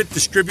 Arch Fit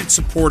distributes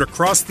support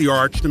across the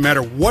arch no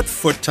matter what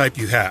foot type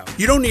you have.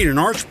 You don't need an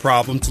arch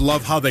problem to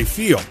love how they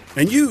feel.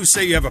 And you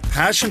say you have a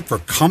passion for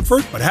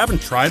comfort but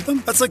haven't tried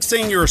them? That's like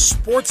saying you're a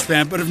sports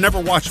fan but have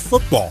never watched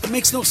football. It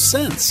makes no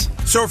sense.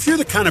 So if you're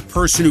the kind of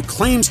person who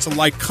claims to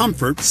like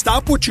comfort,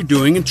 stop what you're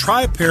doing and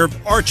try a pair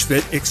of Arch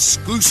Fit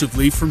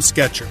exclusively from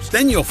Skechers.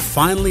 Then you'll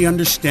finally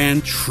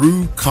understand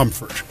true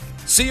comfort.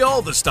 See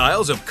all the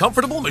styles of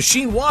comfortable,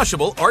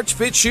 machine-washable Arch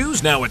Fit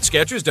shoes now at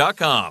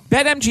Skechers.com.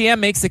 BetMGM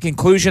makes the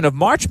conclusion of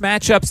March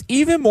matchups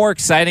even more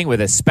exciting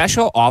with a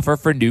special offer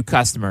for new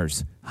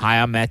customers.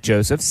 Hi, I'm Matt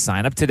Joseph.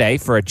 Sign up today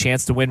for a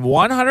chance to win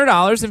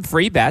 $100 in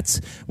free bets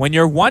when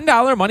your $1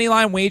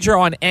 moneyline wager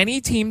on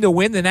any team to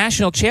win the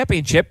national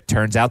championship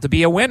turns out to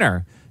be a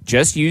winner.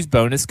 Just use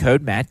bonus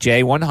code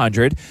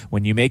MattJ100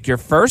 when you make your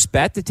first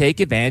bet to take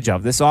advantage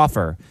of this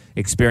offer.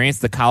 Experience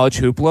the college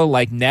hoopla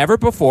like never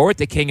before with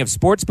the King of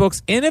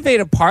Sportsbook's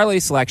innovative parlay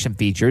selection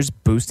features,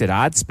 boosted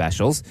odds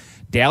specials,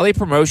 daily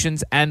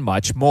promotions, and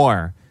much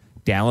more.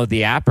 Download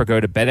the app or go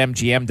to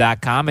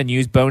BetMGM.com and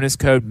use bonus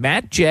code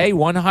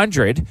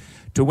MattJ100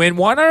 to win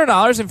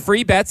 $100 in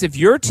free bets if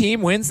your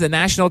team wins the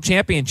national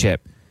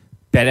championship.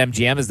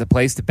 BetMGM is the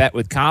place to bet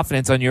with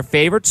confidence on your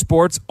favorite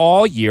sports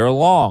all year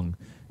long.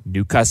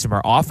 New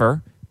customer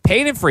offer,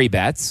 paid and free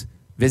bets.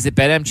 Visit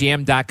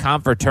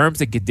BetMGM.com for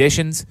terms and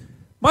conditions.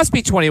 Must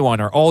be 21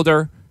 or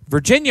older.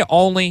 Virginia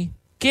only.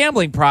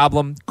 Gambling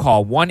problem?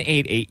 Call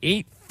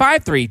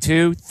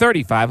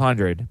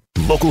 1-888-532-3500.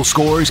 Local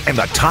scores and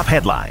the top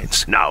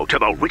headlines. Now to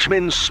the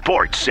Richmond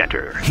Sports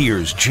Center.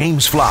 Here's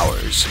James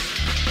Flowers.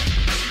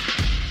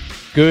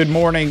 Good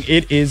morning.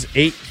 It is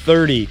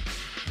 8:30.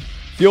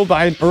 Fueled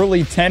by an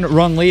early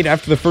 10-run lead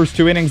after the first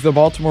two innings, the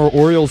Baltimore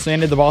Orioles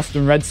handed the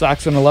Boston Red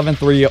Sox an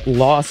 11-3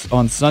 loss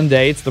on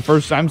Sunday. It's the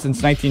first time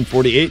since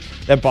 1948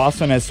 that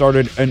Boston has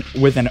started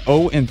with an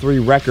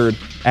 0-3 record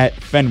at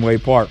Fenway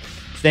Park.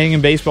 Staying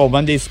in baseball,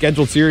 Monday's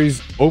scheduled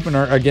series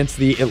opener against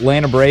the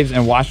Atlanta Braves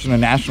and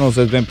Washington Nationals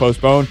has been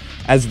postponed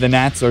as the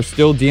Nats are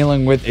still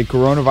dealing with a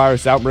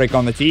coronavirus outbreak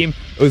on the team.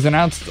 It was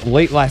announced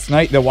late last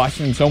night that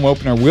Washington's home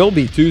opener will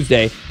be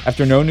Tuesday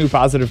after no new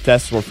positive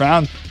tests were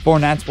found. 4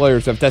 Nats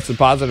players have tested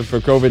positive for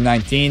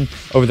COVID-19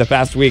 over the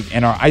past week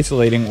and are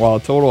isolating, while a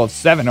total of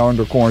 7 are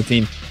under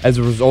quarantine as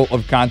a result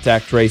of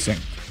contact tracing.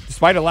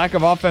 Despite a lack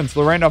of offense,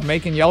 the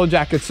Randolph-Macon Yellow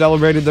Jackets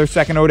celebrated their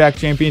second ODAC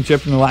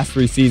championship in the last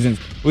 3 seasons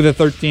with a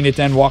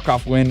 13-10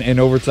 walk-off win in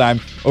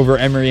overtime over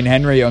Emory and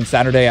Henry on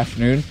Saturday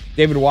afternoon.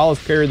 David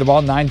Wallace carried the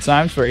ball 9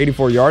 times for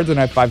 84 yards and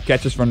had 5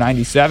 catches for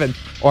 97.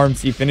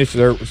 RMC finished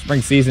their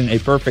spring season a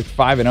perfect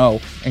 5-0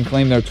 and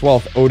claimed their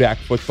 12th ODAC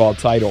football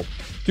title.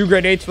 2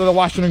 grade 8s for the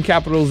Washington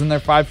Capitals in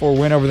their 5-4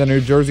 win over the New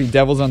Jersey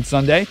Devils on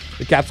Sunday.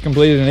 The Caps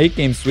completed an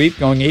 8-game sweep,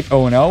 going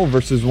 8-0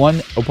 versus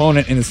one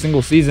opponent in a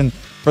single season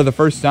for the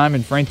first time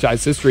in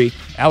franchise history.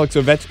 Alex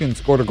Ovechkin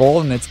scored a goal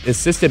and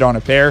assisted on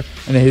a pair.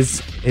 In his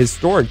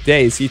historic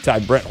days, he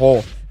tied Brett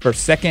Hull for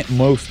second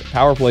most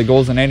power play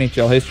goals in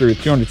NHL history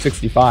with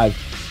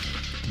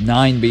 265,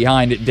 9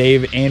 behind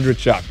Dave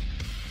Andreychuk.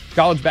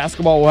 College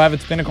basketball will have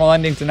its pinnacle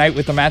ending tonight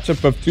with the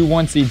matchup of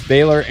 2-1 seeds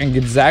Baylor and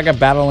Gonzaga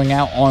battling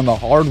out on the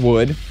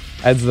hardwood.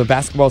 As the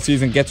basketball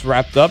season gets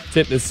wrapped up,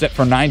 tip is set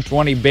for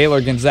 9:20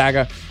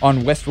 Baylor-Gonzaga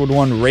on Westwood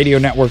One radio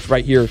networks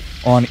right here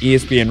on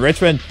ESPN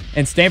Richmond.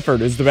 And Stanford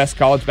is the best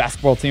college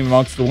basketball team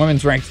amongst the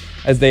women's ranks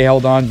as they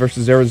held on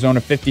versus Arizona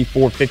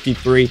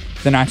 54-53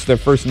 to notch their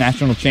first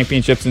national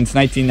championship since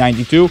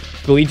 1992.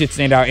 Collegiate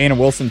standout Anna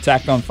Wilson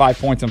tacked on 5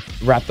 points and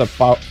wrapped up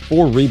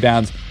 4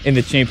 rebounds in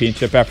the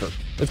championship effort.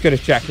 Let's get a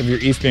check of your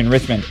ESPN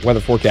Richmond weather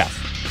forecast.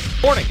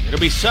 Morning. It'll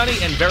be sunny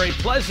and very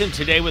pleasant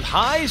today with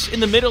highs in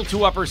the middle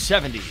to upper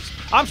 70s.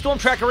 I'm Storm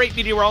Tracker 8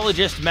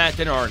 meteorologist Matt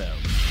DiNardo.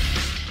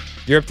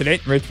 You're up to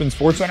date in Richmond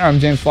Sports Center. I'm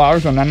James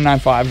Flowers on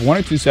 99.5,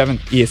 102.7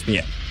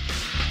 ESPN.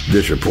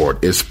 This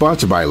report is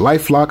sponsored by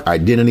LifeLock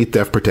Identity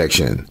Theft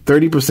Protection.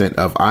 30%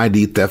 of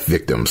ID theft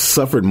victims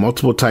suffered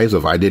multiple types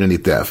of identity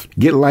theft.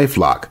 Get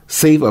LifeLock.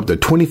 Save up to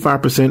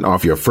 25%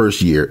 off your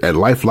first year at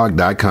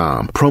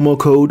LifeLock.com. Promo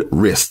code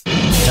RISK.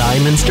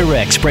 Diamonds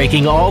Direct's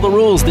breaking all the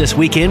rules this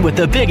weekend with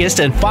the biggest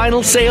and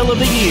final sale of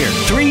the year.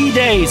 3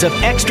 days of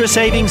extra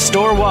savings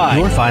store-wide.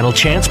 Your final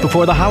chance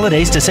before the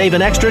holidays to save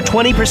an extra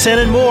 20%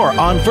 and more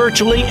on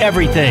virtually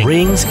everything.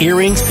 Rings,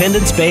 earrings,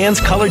 pendants, bands,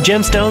 colored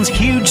gemstones,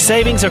 huge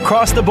savings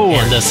across the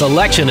board. And the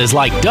selection is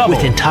like double.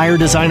 With entire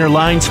designer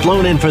lines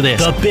flown in for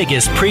this. The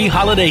biggest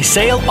pre-holiday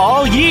sale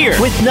all year.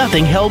 With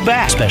nothing held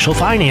back. Special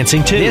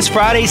financing too. This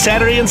Friday,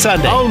 Saturday, and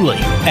Sunday. Only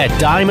at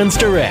Diamonds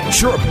Direct.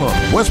 Sure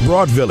Pump, West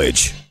Broad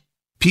Village.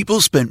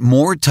 People spent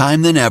more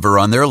time than ever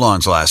on their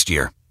lawns last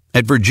year.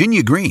 At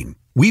Virginia Green,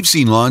 we've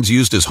seen lawns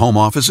used as home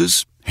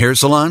offices, hair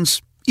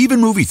salons, even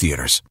movie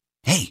theaters.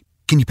 Hey,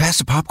 can you pass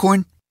the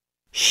popcorn?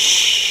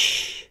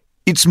 Shh.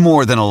 It's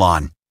more than a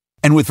lawn.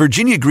 And with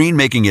Virginia Green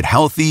making it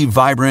healthy,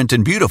 vibrant,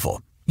 and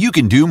beautiful, you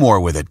can do more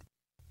with it.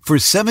 For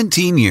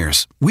 17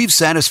 years, we've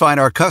satisfied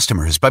our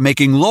customers by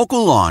making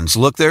local lawns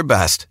look their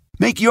best.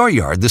 Make your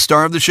yard the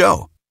star of the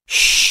show.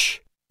 Shh.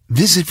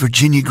 Visit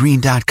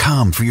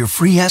VirginiaGreen.com for your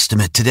free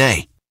estimate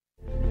today.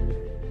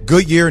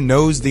 Goodyear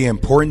knows the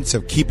importance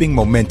of keeping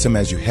momentum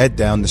as you head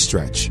down the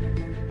stretch.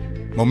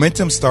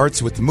 Momentum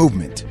starts with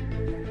movement.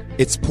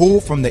 It's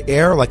pulled from the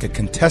air like a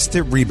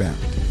contested rebound.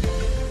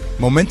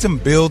 Momentum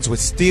builds with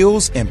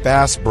steals and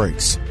fast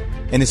breaks.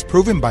 and is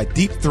proven by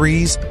deep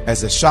threes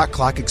as the shot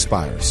clock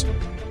expires.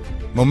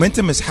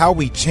 Momentum is how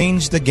we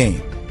change the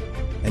game.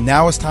 And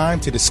now it's time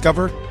to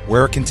discover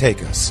where it can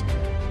take us.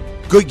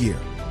 Goodyear,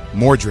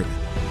 more driven.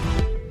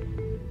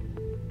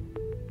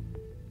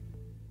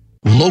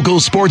 Local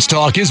sports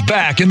talk is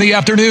back in the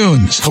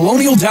afternoons.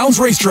 Colonial Downs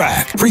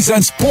Racetrack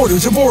presents Border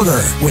to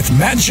Border with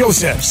Matt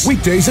Josephs.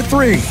 Weekdays at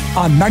 3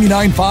 on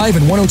 99.5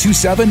 and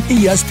 102.7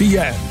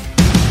 ESPN.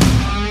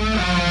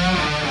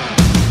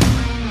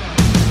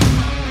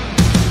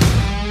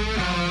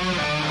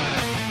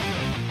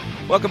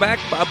 Welcome back.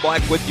 Bob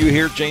Black with you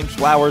here. James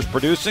Flowers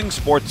producing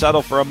Sports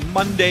Huddle for a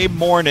Monday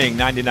morning.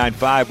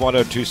 99.5,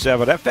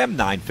 102.7 FM,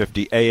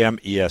 950 AM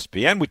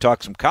ESPN. We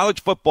talk some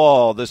college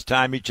football this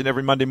time each and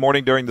every Monday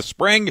morning during the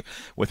spring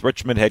with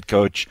Richmond head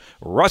coach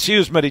Russ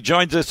Huesman. He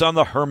joins us on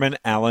the Herman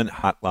Allen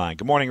Hotline.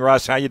 Good morning,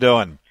 Russ. How you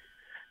doing?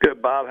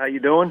 Good, Bob. How you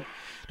doing?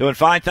 Doing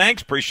fine,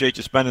 thanks. Appreciate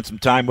you spending some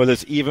time with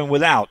us, even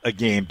without a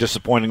game,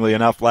 disappointingly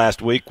enough,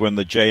 last week when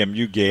the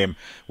JMU game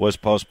was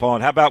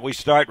postponed. How about we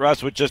start,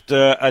 Russ, with just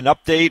an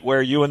update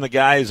where you and the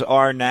guys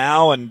are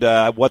now and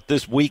what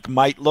this week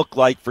might look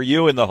like for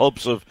you in the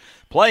hopes of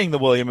playing the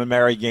William &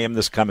 Mary game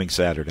this coming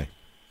Saturday?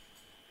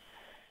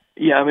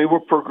 Yeah, I mean, we're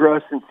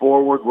progressing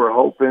forward. We're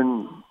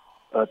hoping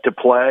to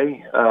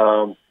play.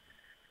 We're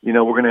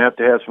going to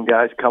have some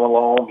guys come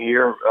along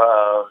here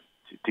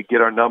to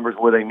get our numbers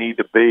where they need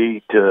to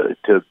be to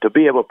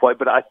be able to play.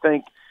 But I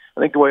think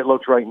the way it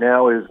looks right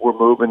now is we're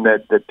moving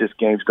that this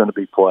game's going to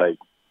be played.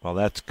 Well,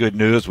 that's good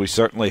news. We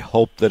certainly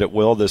hope that it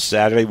will this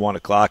Saturday, 1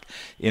 o'clock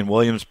in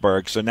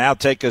Williamsburg. So now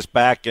take us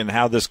back and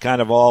how this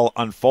kind of all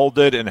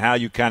unfolded and how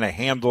you kind of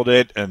handled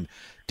it and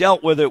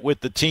dealt with it with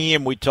the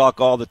team. We talk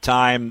all the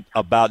time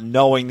about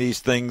knowing these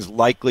things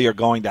likely are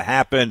going to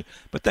happen,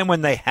 but then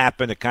when they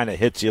happen, it kind of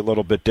hits you a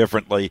little bit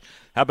differently.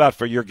 How about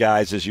for your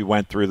guys as you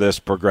went through this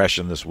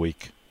progression this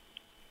week?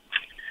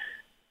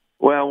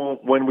 Well,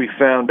 when we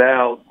found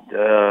out,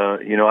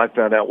 I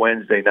found out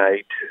Wednesday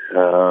night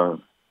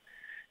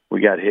we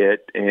got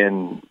hit,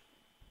 and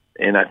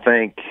I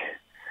think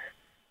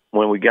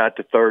when we got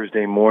to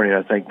Thursday morning,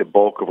 I think the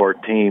bulk of our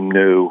team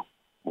knew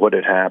what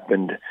had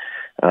happened.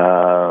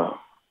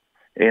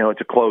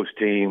 It's a close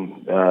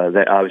team.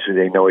 That obviously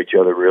they know each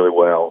other really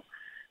well.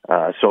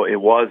 So it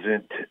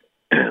wasn't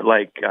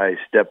like I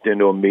stepped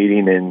into a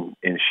meeting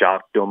and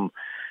shocked them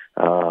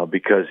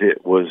because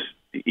it was,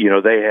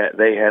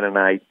 they had an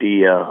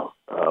idea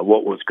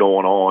what was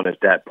going on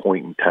at that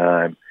point in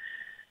time.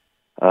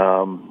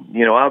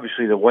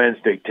 Obviously the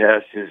Wednesday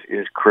test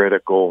is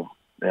critical.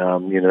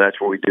 That's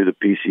where we do the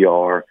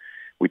PCR.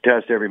 We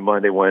test every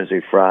Monday,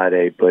 Wednesday,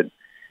 Friday, but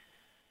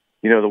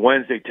the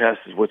Wednesday test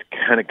is what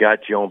kind of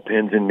got you on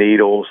pins and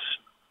needles.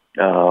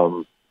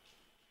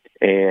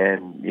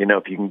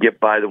 If you can get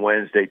by the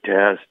Wednesday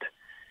test,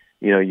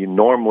 you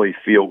normally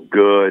feel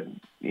good,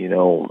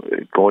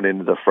 going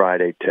into the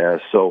Friday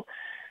test. So,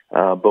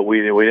 but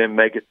we didn't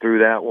make it through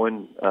that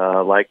one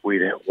like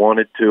we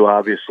wanted to,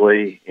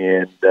 obviously.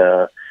 And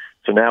so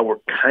now we're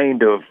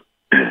kind of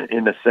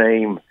in the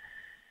same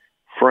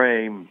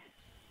frame,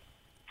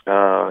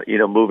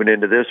 moving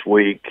into this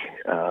week,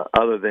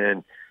 other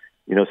than,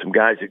 some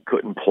guys that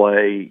couldn't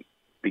play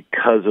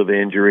because of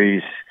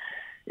injuries.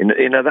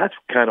 And that's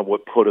kind of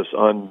what put us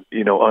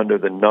under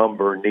the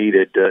number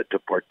needed to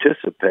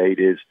participate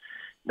is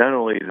not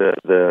only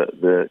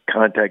the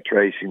contact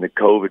tracing, the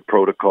COVID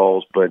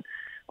protocols, but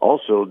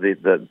also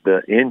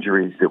the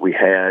injuries that we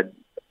had.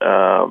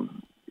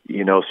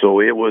 So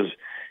it was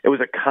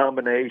a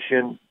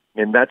combination,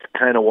 and that's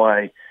kind of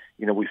why,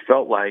 we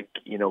felt like,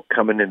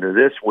 coming into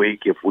this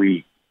week, if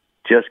we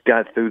just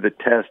got through the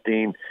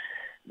testing,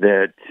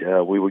 that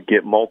we would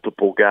get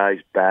multiple guys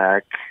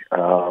back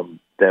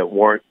that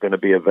weren't going to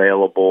be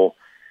available.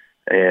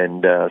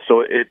 And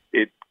so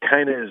it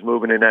kind of is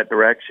moving in that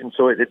direction.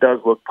 So it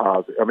does look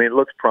positive. I mean, it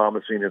looks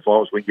promising as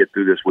long as we get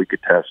through this week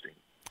of testing.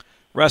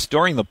 Russ,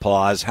 during the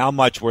pause, how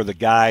much were the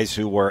guys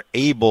who were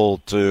able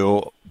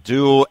to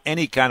do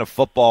any kind of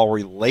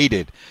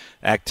football-related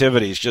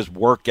activities, just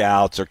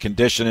workouts or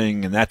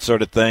conditioning and that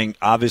sort of thing?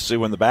 Obviously,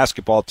 when the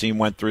basketball team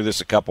went through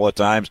this a couple of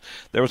times,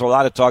 there was a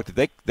lot of talk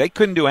that they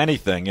couldn't do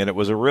anything, and it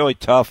was a really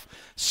tough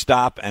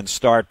stop and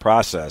start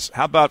process.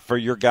 How about for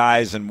your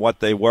guys and what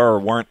they were or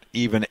weren't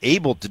even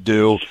able to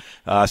do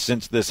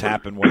since this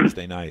happened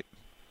Wednesday night?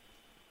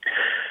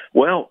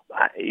 Well,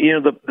 I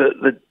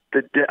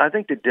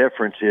think the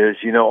difference is,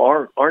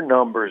 our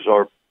numbers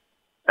are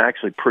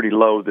actually pretty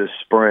low this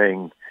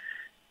spring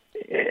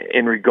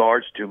in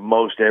regards to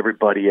most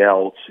everybody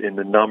else in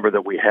the number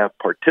that we have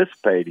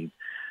participating.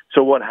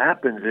 So what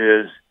happens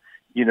is,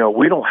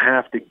 we don't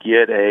have to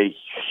get a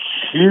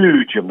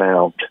huge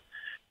amount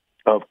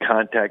of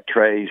contact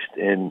traced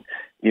and,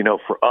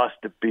 for us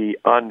to be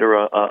under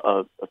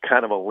a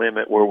kind of a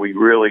limit where we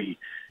really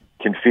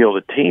can feel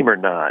the team or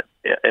not.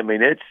 I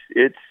mean, it's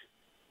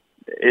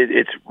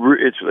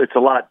a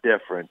lot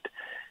different,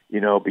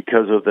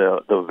 because of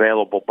the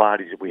available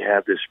bodies that we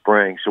have this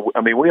spring. So,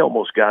 I mean, we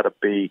almost got to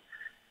be,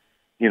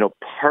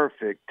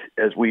 perfect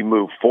as we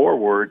move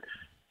forward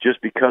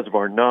just because of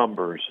our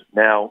numbers.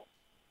 Now,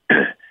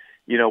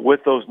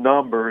 with those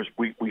numbers,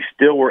 we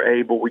still were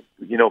able.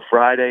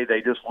 Friday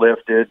they just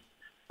lifted.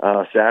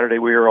 Saturday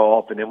we were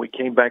off, and then we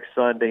came back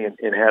Sunday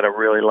and had a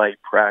really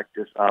late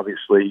practice,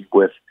 obviously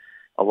with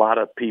a lot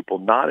of people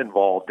not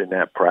involved in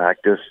that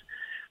practice.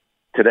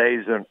 Today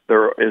is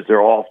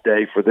their off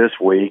day for this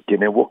week,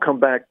 and then we'll come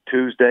back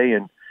Tuesday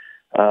and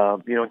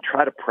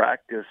try to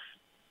practice,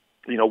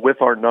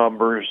 with our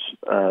numbers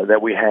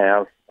that we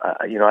have.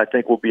 I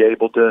think we'll be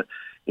able to,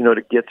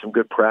 to get some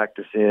good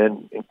practice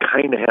in and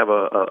kind of have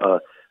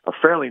a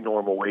fairly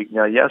normal week.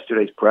 Now,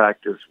 yesterday's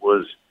practice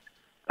was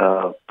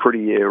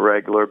pretty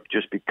irregular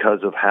just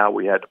because of how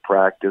we had to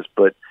practice.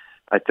 But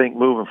I think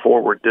moving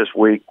forward this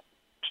week,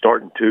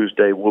 starting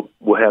Tuesday, we'll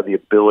have the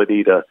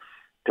ability to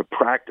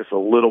practice a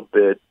little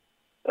bit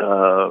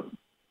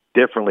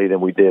differently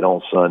than we did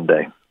on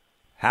Sunday.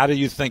 How do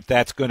you think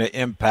that's going to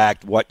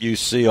impact what you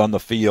see on the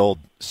field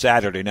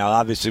Saturday? Now,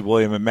 obviously,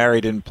 William and Mary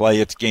didn't play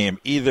its game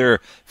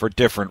either for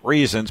different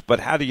reasons,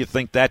 but how do you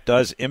think that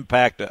does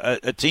impact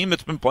a team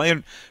that's been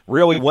playing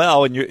really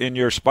well in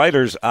your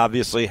Spiders,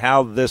 obviously,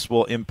 how this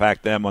will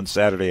impact them on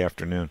Saturday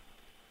afternoon?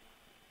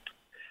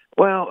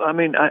 Well, I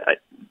mean,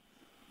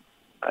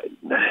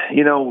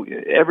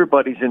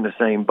 everybody's in the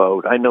same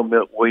boat. I know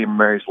William and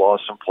Mary's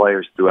lost some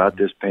players throughout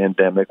this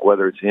pandemic,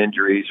 whether it's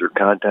injuries or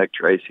contact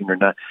tracing or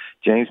not.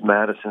 James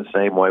Madison,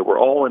 same way. We're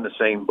all in the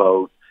same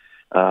boat.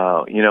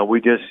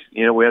 We just,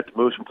 we have to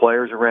move some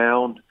players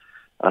around.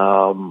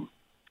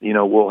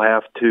 We'll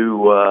have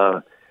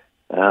to,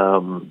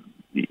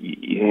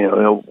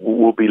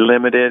 we'll be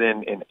limited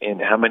in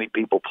how many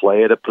people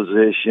play at a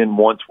position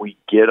once we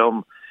get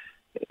them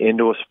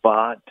into a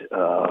spot.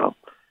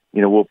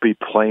 We'll be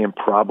playing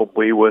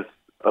probably with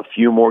a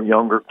few more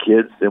younger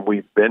kids than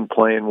we've been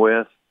playing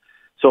with.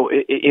 So,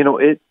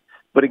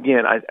 but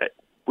again,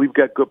 we've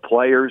got good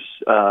players,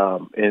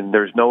 and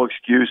there's no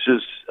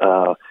excuses.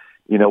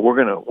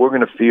 We're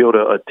gonna field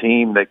a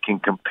team that can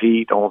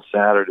compete on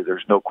Saturday.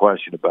 There's no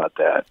question about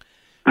that.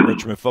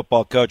 Richmond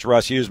football coach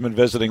Russ Huseman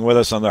visiting with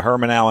us on the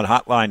Herman Allen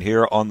Hotline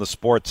here on the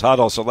Sports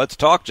Huddle. So let's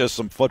talk just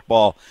some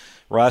football.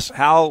 Russ,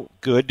 how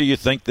good do you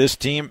think this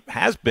team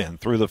has been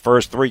through the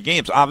first three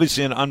games?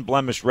 Obviously an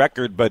unblemished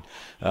record, but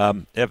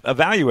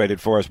evaluated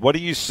for us. What are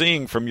you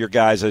seeing from your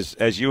guys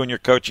as you and your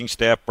coaching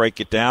staff break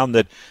it down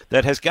that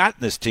has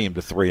gotten this team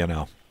to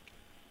 3-0?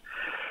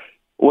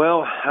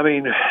 Well, I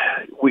mean,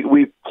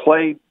 we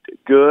played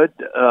good,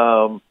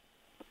 but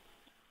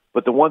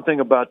the one thing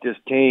about this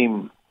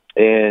team,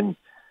 and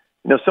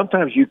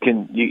sometimes you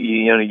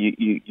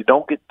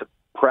don't get the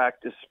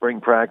spring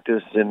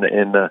practice in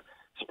the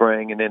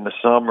spring, and then the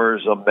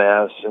summer's a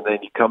mess, and then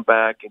you come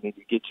back and then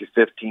you get your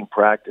 15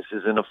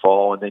 practices in the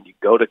fall, and then you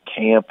go to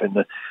camp in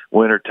the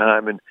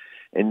wintertime, and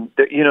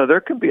there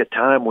can be a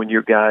time when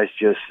your guys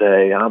just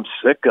say, I'm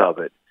sick of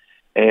it,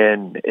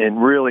 and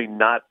really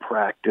not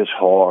practice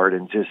hard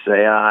and just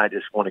say, I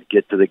just want to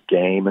get to the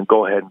game and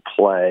go ahead and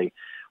play.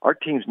 Our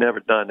team's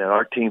never done that.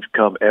 Our team's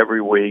come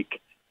every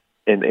week,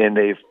 and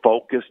they've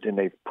focused and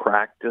they've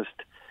practiced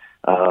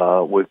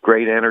with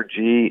great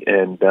energy,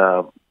 and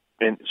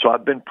so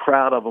I've been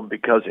proud of them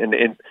because,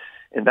 and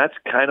that's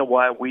kind of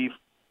why we've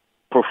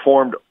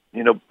performed,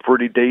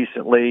 pretty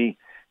decently,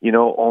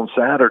 on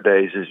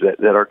Saturdays, is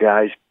that our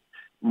guys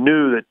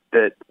knew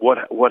that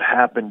what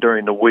happened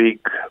during the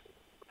week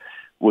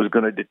was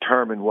going to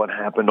determine what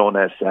happened on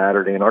that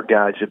Saturday. And our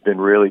guys have been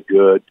really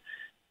good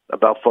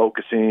about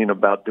focusing,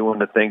 about doing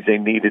the things they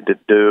needed to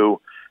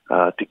do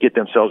to get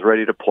themselves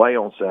ready to play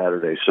on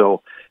Saturday.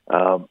 So,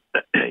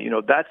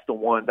 that's the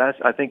one.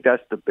 I think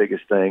that's the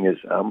biggest thing is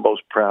I'm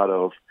most proud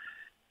of,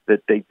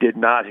 that they did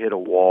not hit a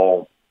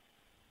wall,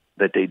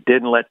 that they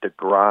didn't let the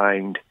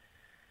grind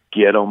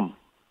get them,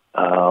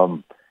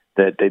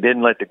 that they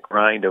didn't let the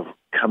grind of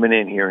coming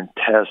in here and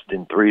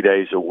testing 3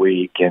 days a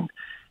week and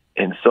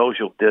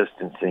social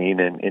distancing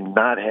and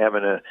not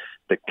having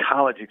the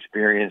college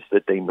experience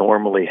that they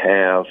normally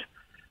have.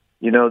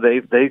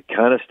 They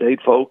kind of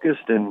stayed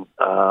focused, and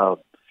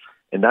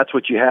that's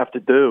what you have to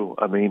do.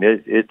 I mean,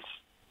 it's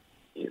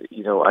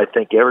I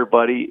think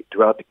everybody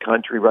throughout the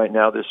country right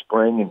now this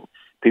spring, and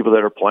people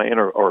that are playing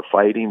are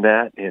fighting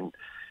that, and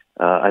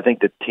I think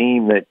the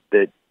team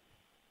that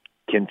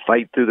can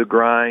fight through the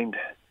grind,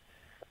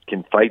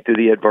 can fight through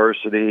the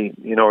adversity,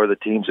 are the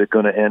teams that are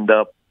going to end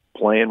up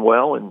playing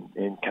well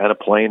and kind of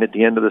playing at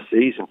the end of the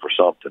season for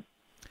something.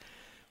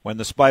 When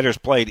the Spiders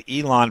played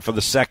Elon for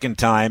the second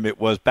time, it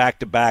was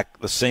back-to-back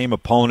the same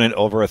opponent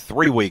over a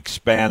 3-week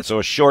span, so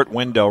a short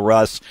window,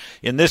 Russ.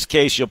 In this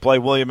case, you'll play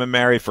William and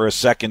Mary for a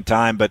second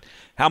time, but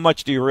how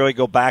much do you really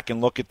go back and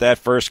look at that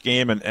first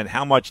game, and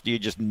how much do you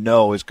just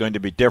know is going to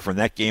be different?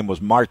 That game was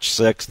March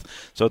 6th,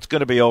 so it's going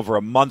to be over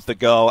a month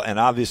ago, and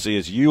obviously,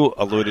 as you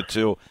alluded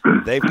to,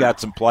 they've got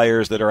some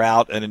players that are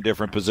out and in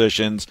different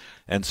positions,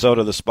 and so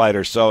do the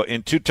Spiders. So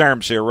in two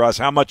terms here, Russ,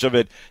 how much of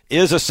it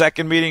is a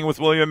second meeting with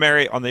William and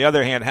Mary? On the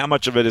other hand, how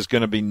much of it is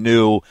going to be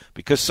new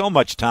because so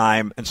much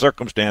time and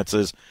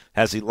circumstances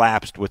has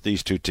elapsed with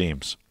these two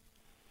teams?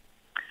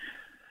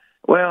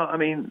 Well, I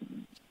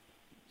mean,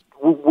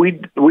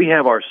 we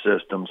have our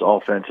systems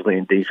offensively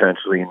and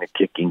defensively in the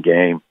kicking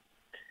game,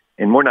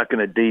 and we're not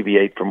going to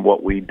deviate from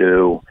what we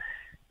do.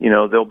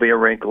 There'll be a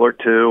wrinkle or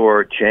two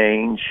or a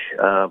change.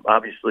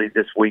 Obviously,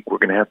 this week we're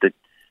going to have to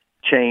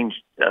change,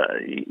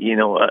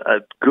 a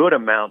good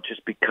amount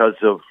just because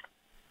of,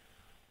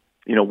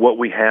 what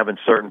we have in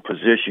certain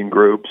position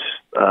groups.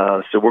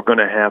 So we're going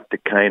to have to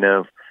kind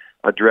of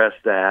address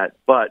that.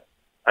 But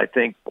I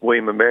think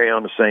William and Mary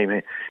on the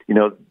same,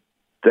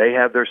 they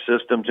have their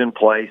systems in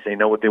place. They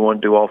know what they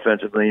want to do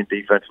offensively and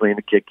defensively in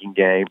the kicking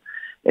game.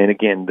 And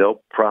again,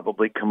 they'll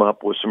probably come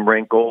up with some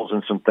wrinkles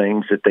and some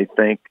things that they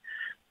think,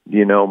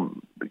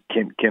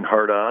 can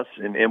hurt us.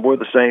 And we're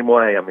the same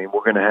way. I mean,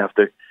 we're going to have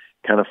to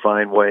kind of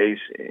find ways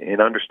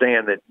and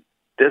understand that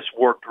this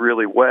worked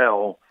really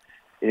well.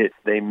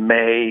 They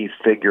may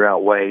figure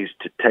out ways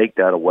to take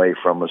that away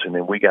from us, and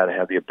then we got to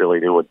have the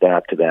ability to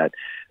adapt to that.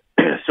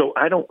 So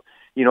I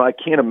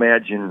can't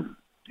imagine,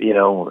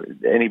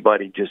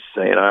 anybody just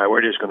saying, all right,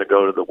 we're just going to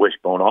go to the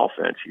wishbone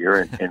offense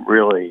here and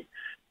really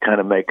kind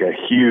of make a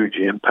huge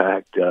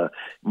impact.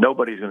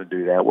 Nobody's going to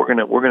do that. We're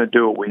going to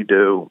do what we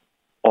do,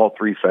 all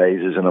three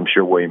phases, and I'm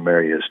sure William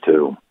Mary is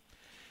too.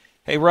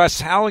 Hey, Russ,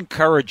 how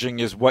encouraging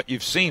is what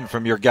you've seen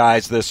from your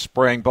guys this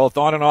spring, both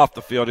on and off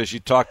the field, as you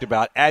talked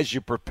about, as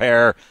you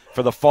prepare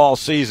for the fall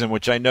season,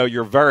 which I know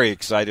you're very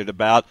excited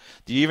about?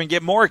 Do you even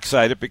get more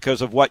excited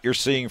because of what you're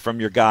seeing from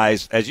your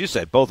guys, as you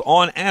said, both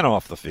on and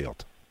off the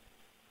field?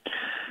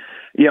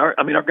 Yeah,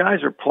 our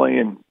guys are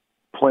playing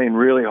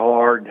really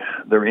hard.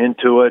 They're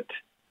into it.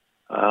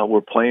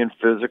 We're playing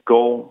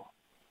physical.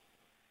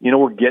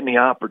 We're getting the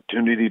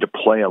opportunity to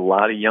play a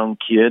lot of young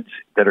kids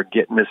that are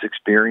getting this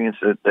experience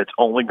that's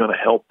only going to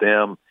help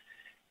them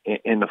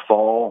in the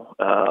fall.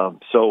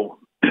 So,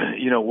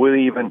 we'll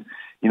even,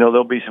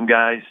 there'll be some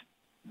guys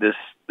this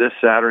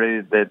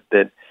Saturday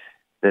that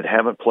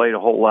haven't played a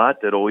whole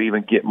lot that'll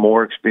even get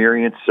more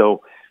experience.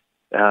 So,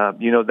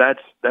 that's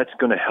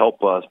going to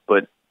help us.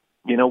 But,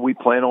 we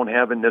plan on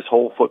having this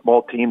whole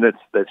football team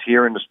that's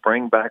here in the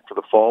spring back for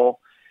the fall,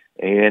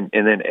 and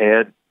then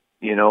add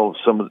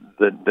some of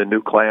the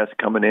new class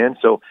coming in.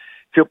 So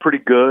feel pretty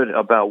good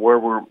about where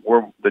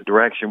we're the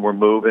direction we're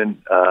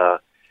moving.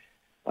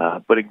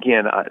 But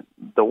again,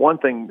 the one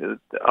thing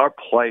our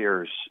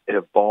players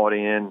have bought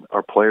in,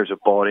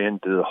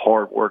 into the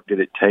hard work that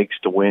it takes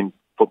to win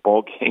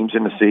football games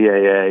in the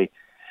CAA.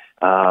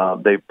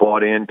 They've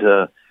bought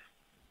into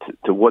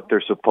what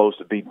they're supposed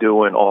to be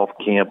doing off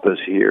campus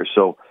here.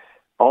 So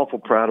awful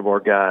proud of our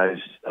guys.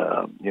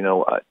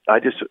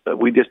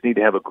 We just need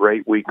to have a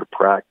great week of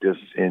practice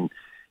in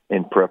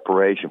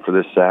preparation for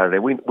this Saturday.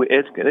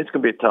 It's going to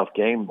be a tough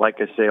game, like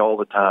I say all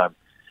the time.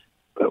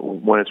 But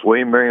when it's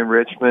William Mary and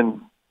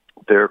Richmond,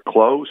 they're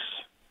close,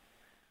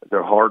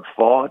 they're hard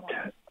fought,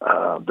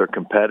 they're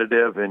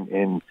competitive,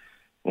 and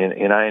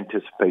I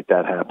anticipate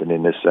that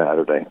happening this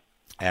Saturday.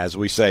 As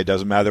we say, it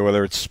doesn't matter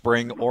whether it's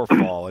spring or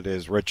fall. It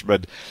is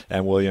Richmond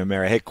and William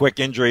Mary. Hey, quick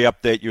injury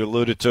update. You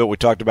alluded to it. We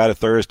talked about it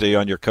Thursday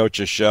on your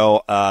coach's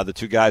show. The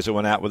two guys who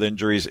went out with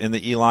injuries in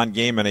the Elon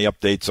game. Any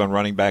updates on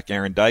running back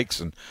Aaron Dykes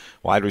and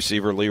wide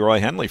receiver Leroy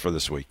Henley for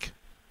this week?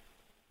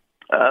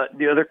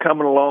 They're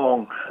coming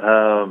along.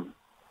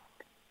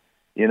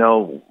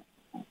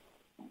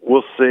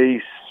 We'll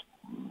see.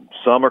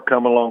 Some are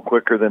coming along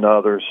quicker than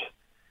others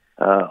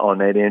on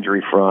that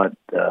injury front,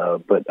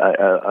 but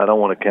I don't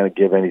want to kind of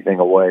give anything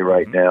away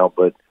right now,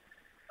 but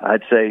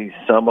I'd say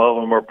some of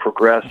them are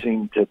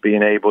progressing to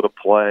being able to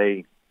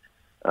play.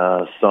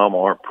 Some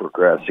aren't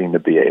progressing to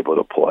be able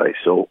to play.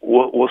 So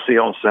we'll see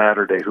on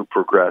Saturday who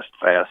progressed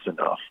fast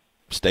enough.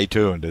 Stay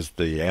tuned is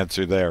the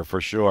answer there for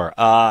sure.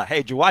 Hey,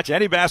 did you watch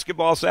any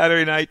basketball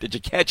Saturday night? Did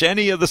you catch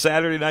any of the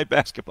Saturday night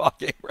basketball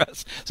game,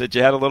 Russ, since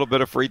you had a little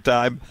bit of free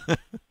time?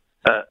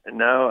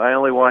 No, I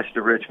only watch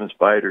the Richmond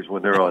Spiders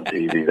when they're on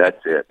TV.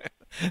 That's it.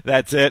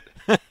 That's it.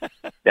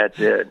 That's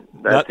it.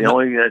 That's the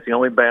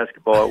only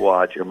basketball I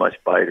watch are my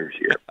Spiders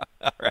here.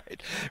 All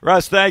right,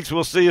 Russ. Thanks.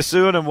 We'll see you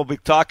soon, and we'll be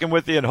talking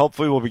with you, and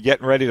hopefully we'll be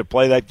getting ready to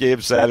play that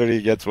game Saturday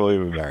against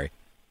William and Mary.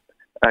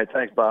 All right.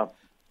 Thanks, Bob.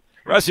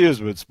 Russ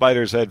Huseman,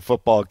 Spiders head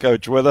football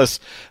coach, with us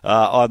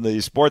on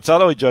the Sports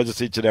Huddle. He joins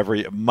us each and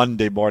every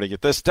Monday morning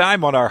at this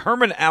time on our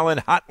Herman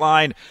Allen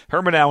hotline.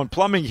 Herman Allen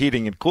Plumbing,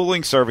 Heating, and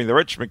Cooling, serving the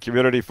Richmond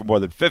community for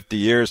more than 50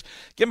 years.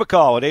 Give him a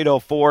call at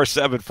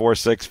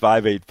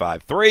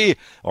 804-746-5853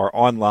 or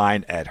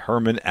online at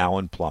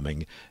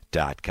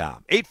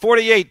hermanallenplumbing.com.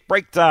 8:48,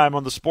 break time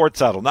on the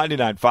Sports Huddle,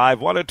 99.5,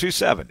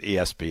 102.7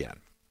 ESPN.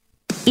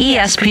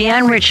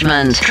 ESPN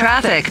Richmond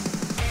Traffic.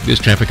 This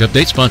traffic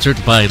update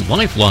sponsored by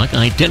LifeLock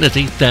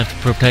Identity Theft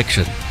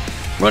Protection.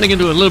 Running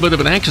into a little bit of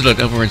an accident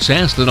over in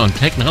Saston on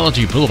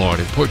Technology Boulevard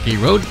at Portkey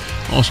Road.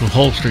 Also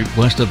Hall Street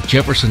west of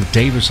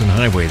Jefferson-Davison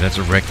Highway. That's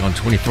a wreck on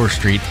 24th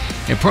Street.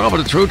 And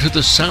Providence Road to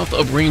the south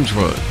of Reams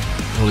Road.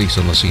 Police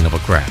on the scene of a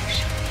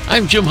crash.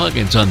 I'm Jim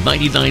Huggins on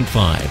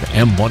 99.5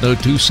 and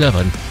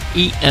 102.7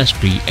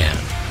 ESPN.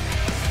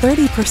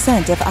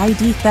 30% of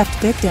ID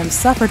theft victims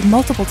suffered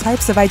multiple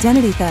types of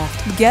identity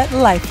theft. Get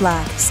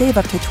LifeLock. Save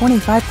up to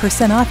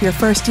 25% off your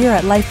first year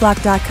at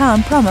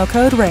LifeLock.com, promo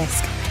code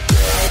RISK.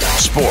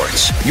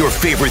 Sports, your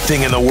favorite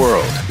thing in the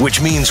world,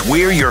 which means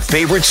we're your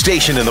favorite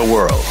station in the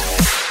world.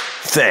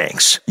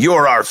 Thanks.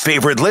 You're our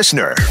favorite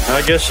listener.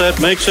 I guess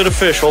that makes it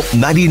official.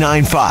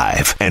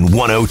 99.5 and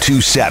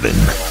 102.7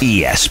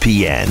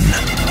 ESPN.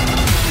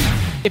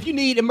 If you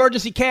need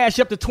emergency cash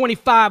up to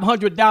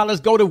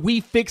 $2,500, go to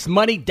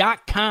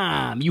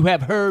WeFixMoney.com. You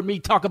have heard me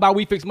talk about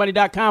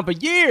WeFixMoney.com for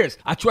years.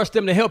 I trust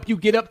them to help you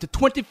get up to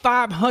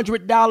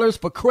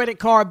 $2,500 for credit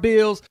card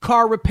bills,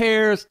 car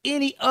repairs,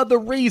 any other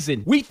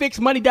reason.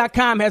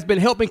 WeFixMoney.com has been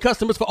helping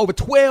customers for over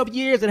 12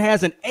 years and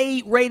has an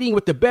A rating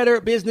with the Better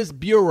Business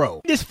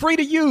Bureau. It's free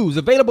to use,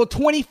 available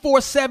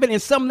 24/7,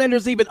 and some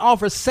lenders even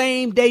offer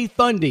same-day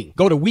funding.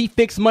 Go to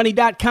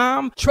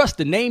WeFixMoney.com. Trust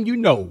the name you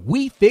know,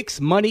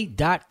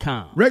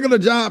 WeFixMoney.com. Regular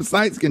job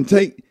sites can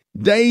take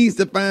days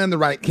to find the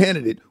right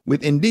candidate.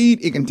 With Indeed,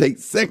 it can take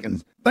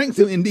seconds. Thanks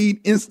to Indeed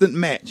Instant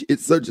Match, it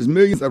searches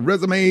millions of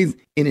resumes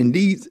in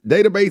Indeed's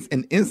database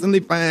and instantly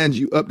finds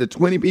you up to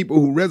 20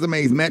 people whose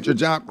resumes match your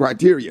job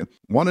criteria.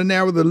 Want to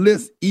narrow the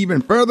list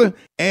even further?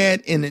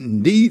 Add an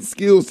Indeed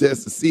skills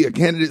test to see a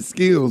candidate's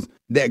skills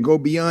that go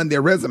beyond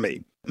their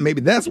resume.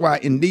 Maybe that's why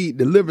Indeed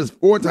delivers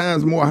 4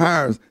 times more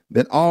hires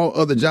than all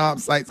other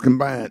job sites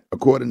combined,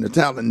 according to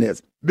Talent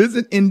Nest.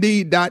 Visit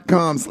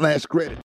Indeed.com/credit.